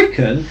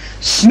stricken,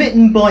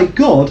 smitten by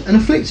God, and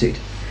afflicted.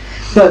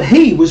 But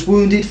he was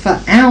wounded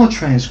for our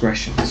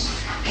transgressions.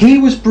 He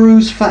was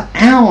bruised for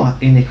our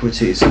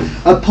iniquities.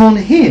 Upon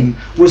him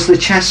was the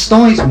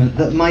chastisement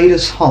that made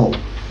us whole.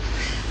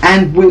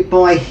 And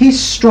by his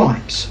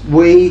stripes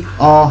we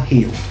are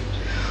healed.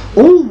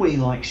 All we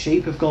like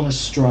sheep have gone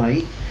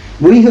astray.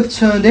 We have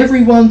turned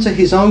every one to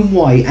his own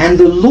way, and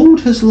the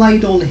Lord has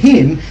laid on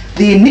him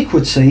the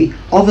iniquity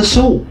of us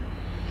all.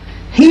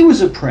 He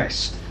was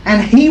oppressed,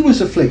 and he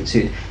was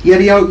afflicted, yet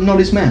he opened not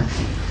his mouth.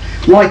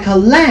 Like a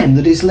lamb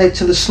that is led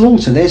to the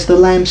slaughter, there's the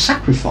lamb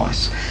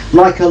sacrifice.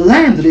 Like a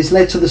lamb that is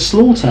led to the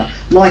slaughter,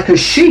 like a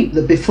sheep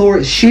that before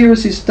its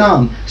shearers is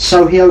dumb,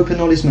 so he opened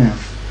not his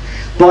mouth.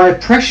 By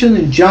oppression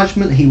and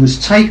judgment he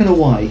was taken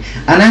away.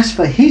 And as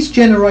for his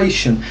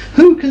generation,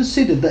 who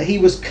considered that he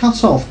was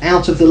cut off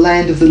out of the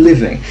land of the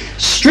living,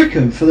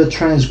 stricken for the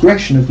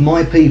transgression of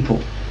my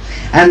people?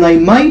 And they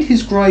made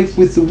his grave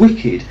with the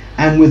wicked,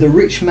 and with a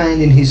rich man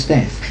in his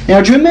death.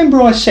 Now, do you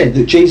remember I said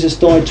that Jesus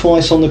died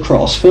twice on the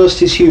cross? First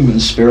his human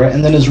spirit,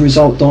 and then as a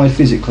result died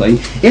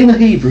physically. In the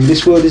Hebrew,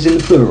 this word is in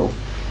the plural.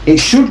 It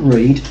should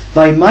read,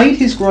 they made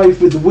his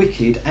grave with the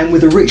wicked, and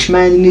with a rich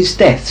man in his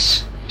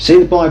deaths. See,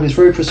 the Bible is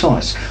very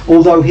precise.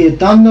 Although he had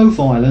done no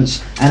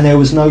violence, and there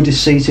was no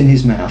deceit in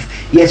his mouth,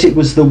 yet it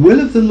was the will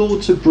of the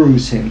Lord to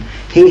bruise him.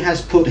 He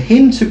has put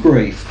him to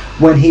grief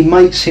when he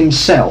makes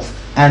himself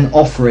an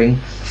offering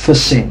for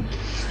sin.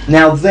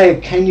 Now there,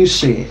 can you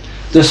see it?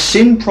 The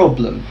sin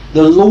problem,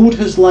 the Lord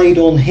has laid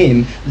on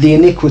him the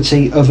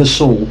iniquity of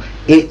us all.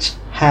 It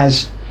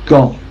has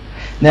gone.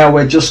 Now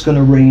we're just going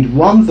to read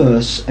one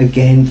verse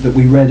again that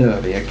we read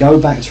earlier. Go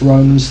back to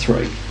Romans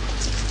 3.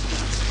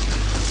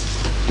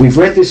 We've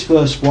read this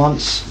verse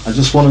once. I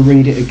just want to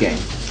read it again,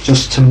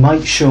 just to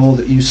make sure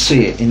that you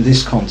see it in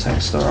this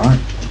context, alright?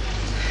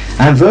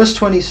 And verse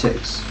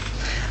 26.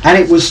 And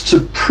it was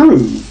to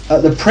prove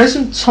at the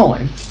present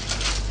time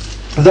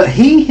that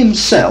he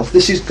himself,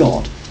 this is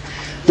God,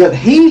 that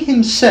he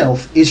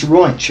himself is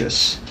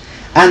righteous,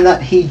 and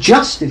that he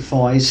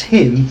justifies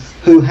him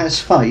who has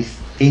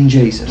faith in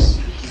Jesus.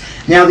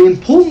 Now the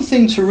important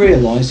thing to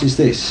realise is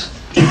this,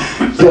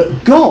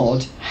 that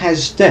God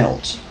has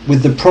dealt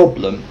with the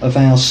problem of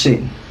our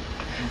sin,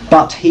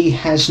 but he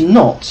has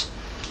not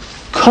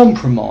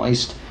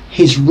compromised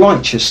his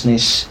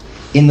righteousness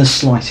in the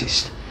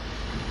slightest.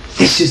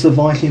 This is the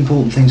vitally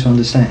important thing to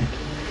understand.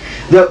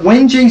 That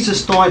when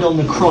Jesus died on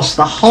the cross,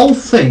 the whole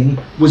thing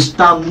was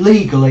done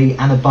legally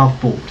and above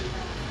board.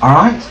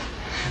 Alright?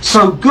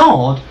 So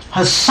God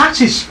has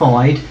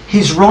satisfied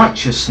his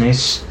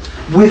righteousness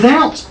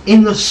without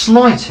in the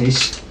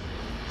slightest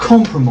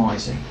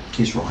compromising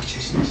his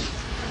righteousness.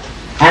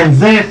 And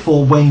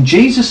therefore when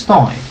Jesus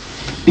died,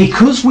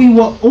 because we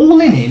were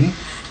all in him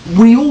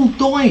we all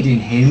died in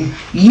him.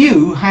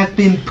 You have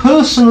been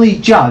personally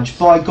judged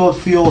by God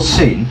for your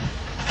sin,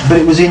 but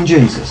it was in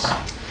Jesus.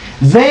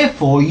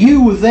 Therefore,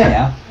 you were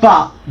there,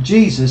 but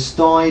Jesus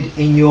died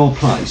in your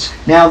place.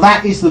 Now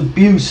that is the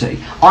beauty.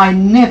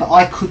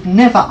 I could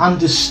never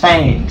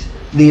understand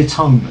the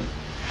atonement.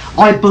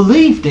 I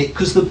believed it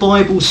because the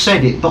Bible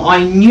said it, but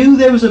I knew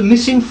there was a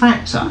missing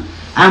factor.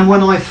 And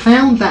when I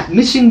found that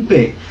missing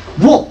bit,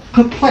 what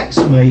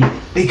perplexed me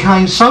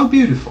became so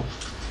beautiful,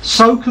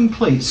 so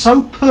complete,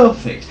 so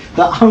perfect,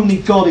 that only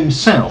God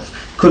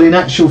himself could in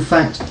actual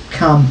fact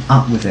come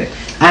up with it.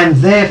 And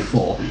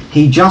therefore,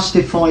 he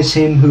justifies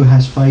him who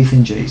has faith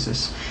in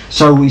Jesus.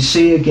 So we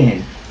see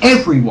again,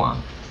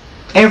 everyone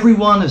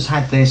has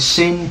had their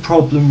sin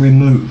problem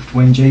removed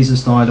when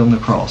Jesus died on the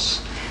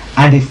cross.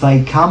 And if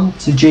they come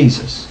to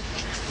Jesus,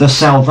 the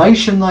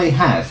salvation they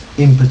have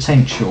in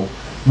potential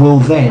will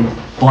then,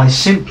 by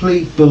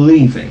simply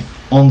believing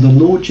on the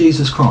Lord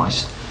Jesus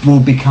Christ, will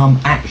become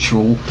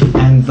actual,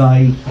 and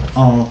they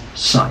are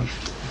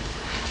saved.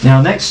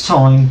 Now next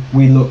time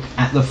we look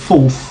at the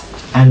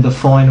fourth and the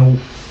final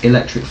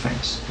electric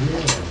fence.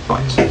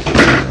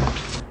 Right.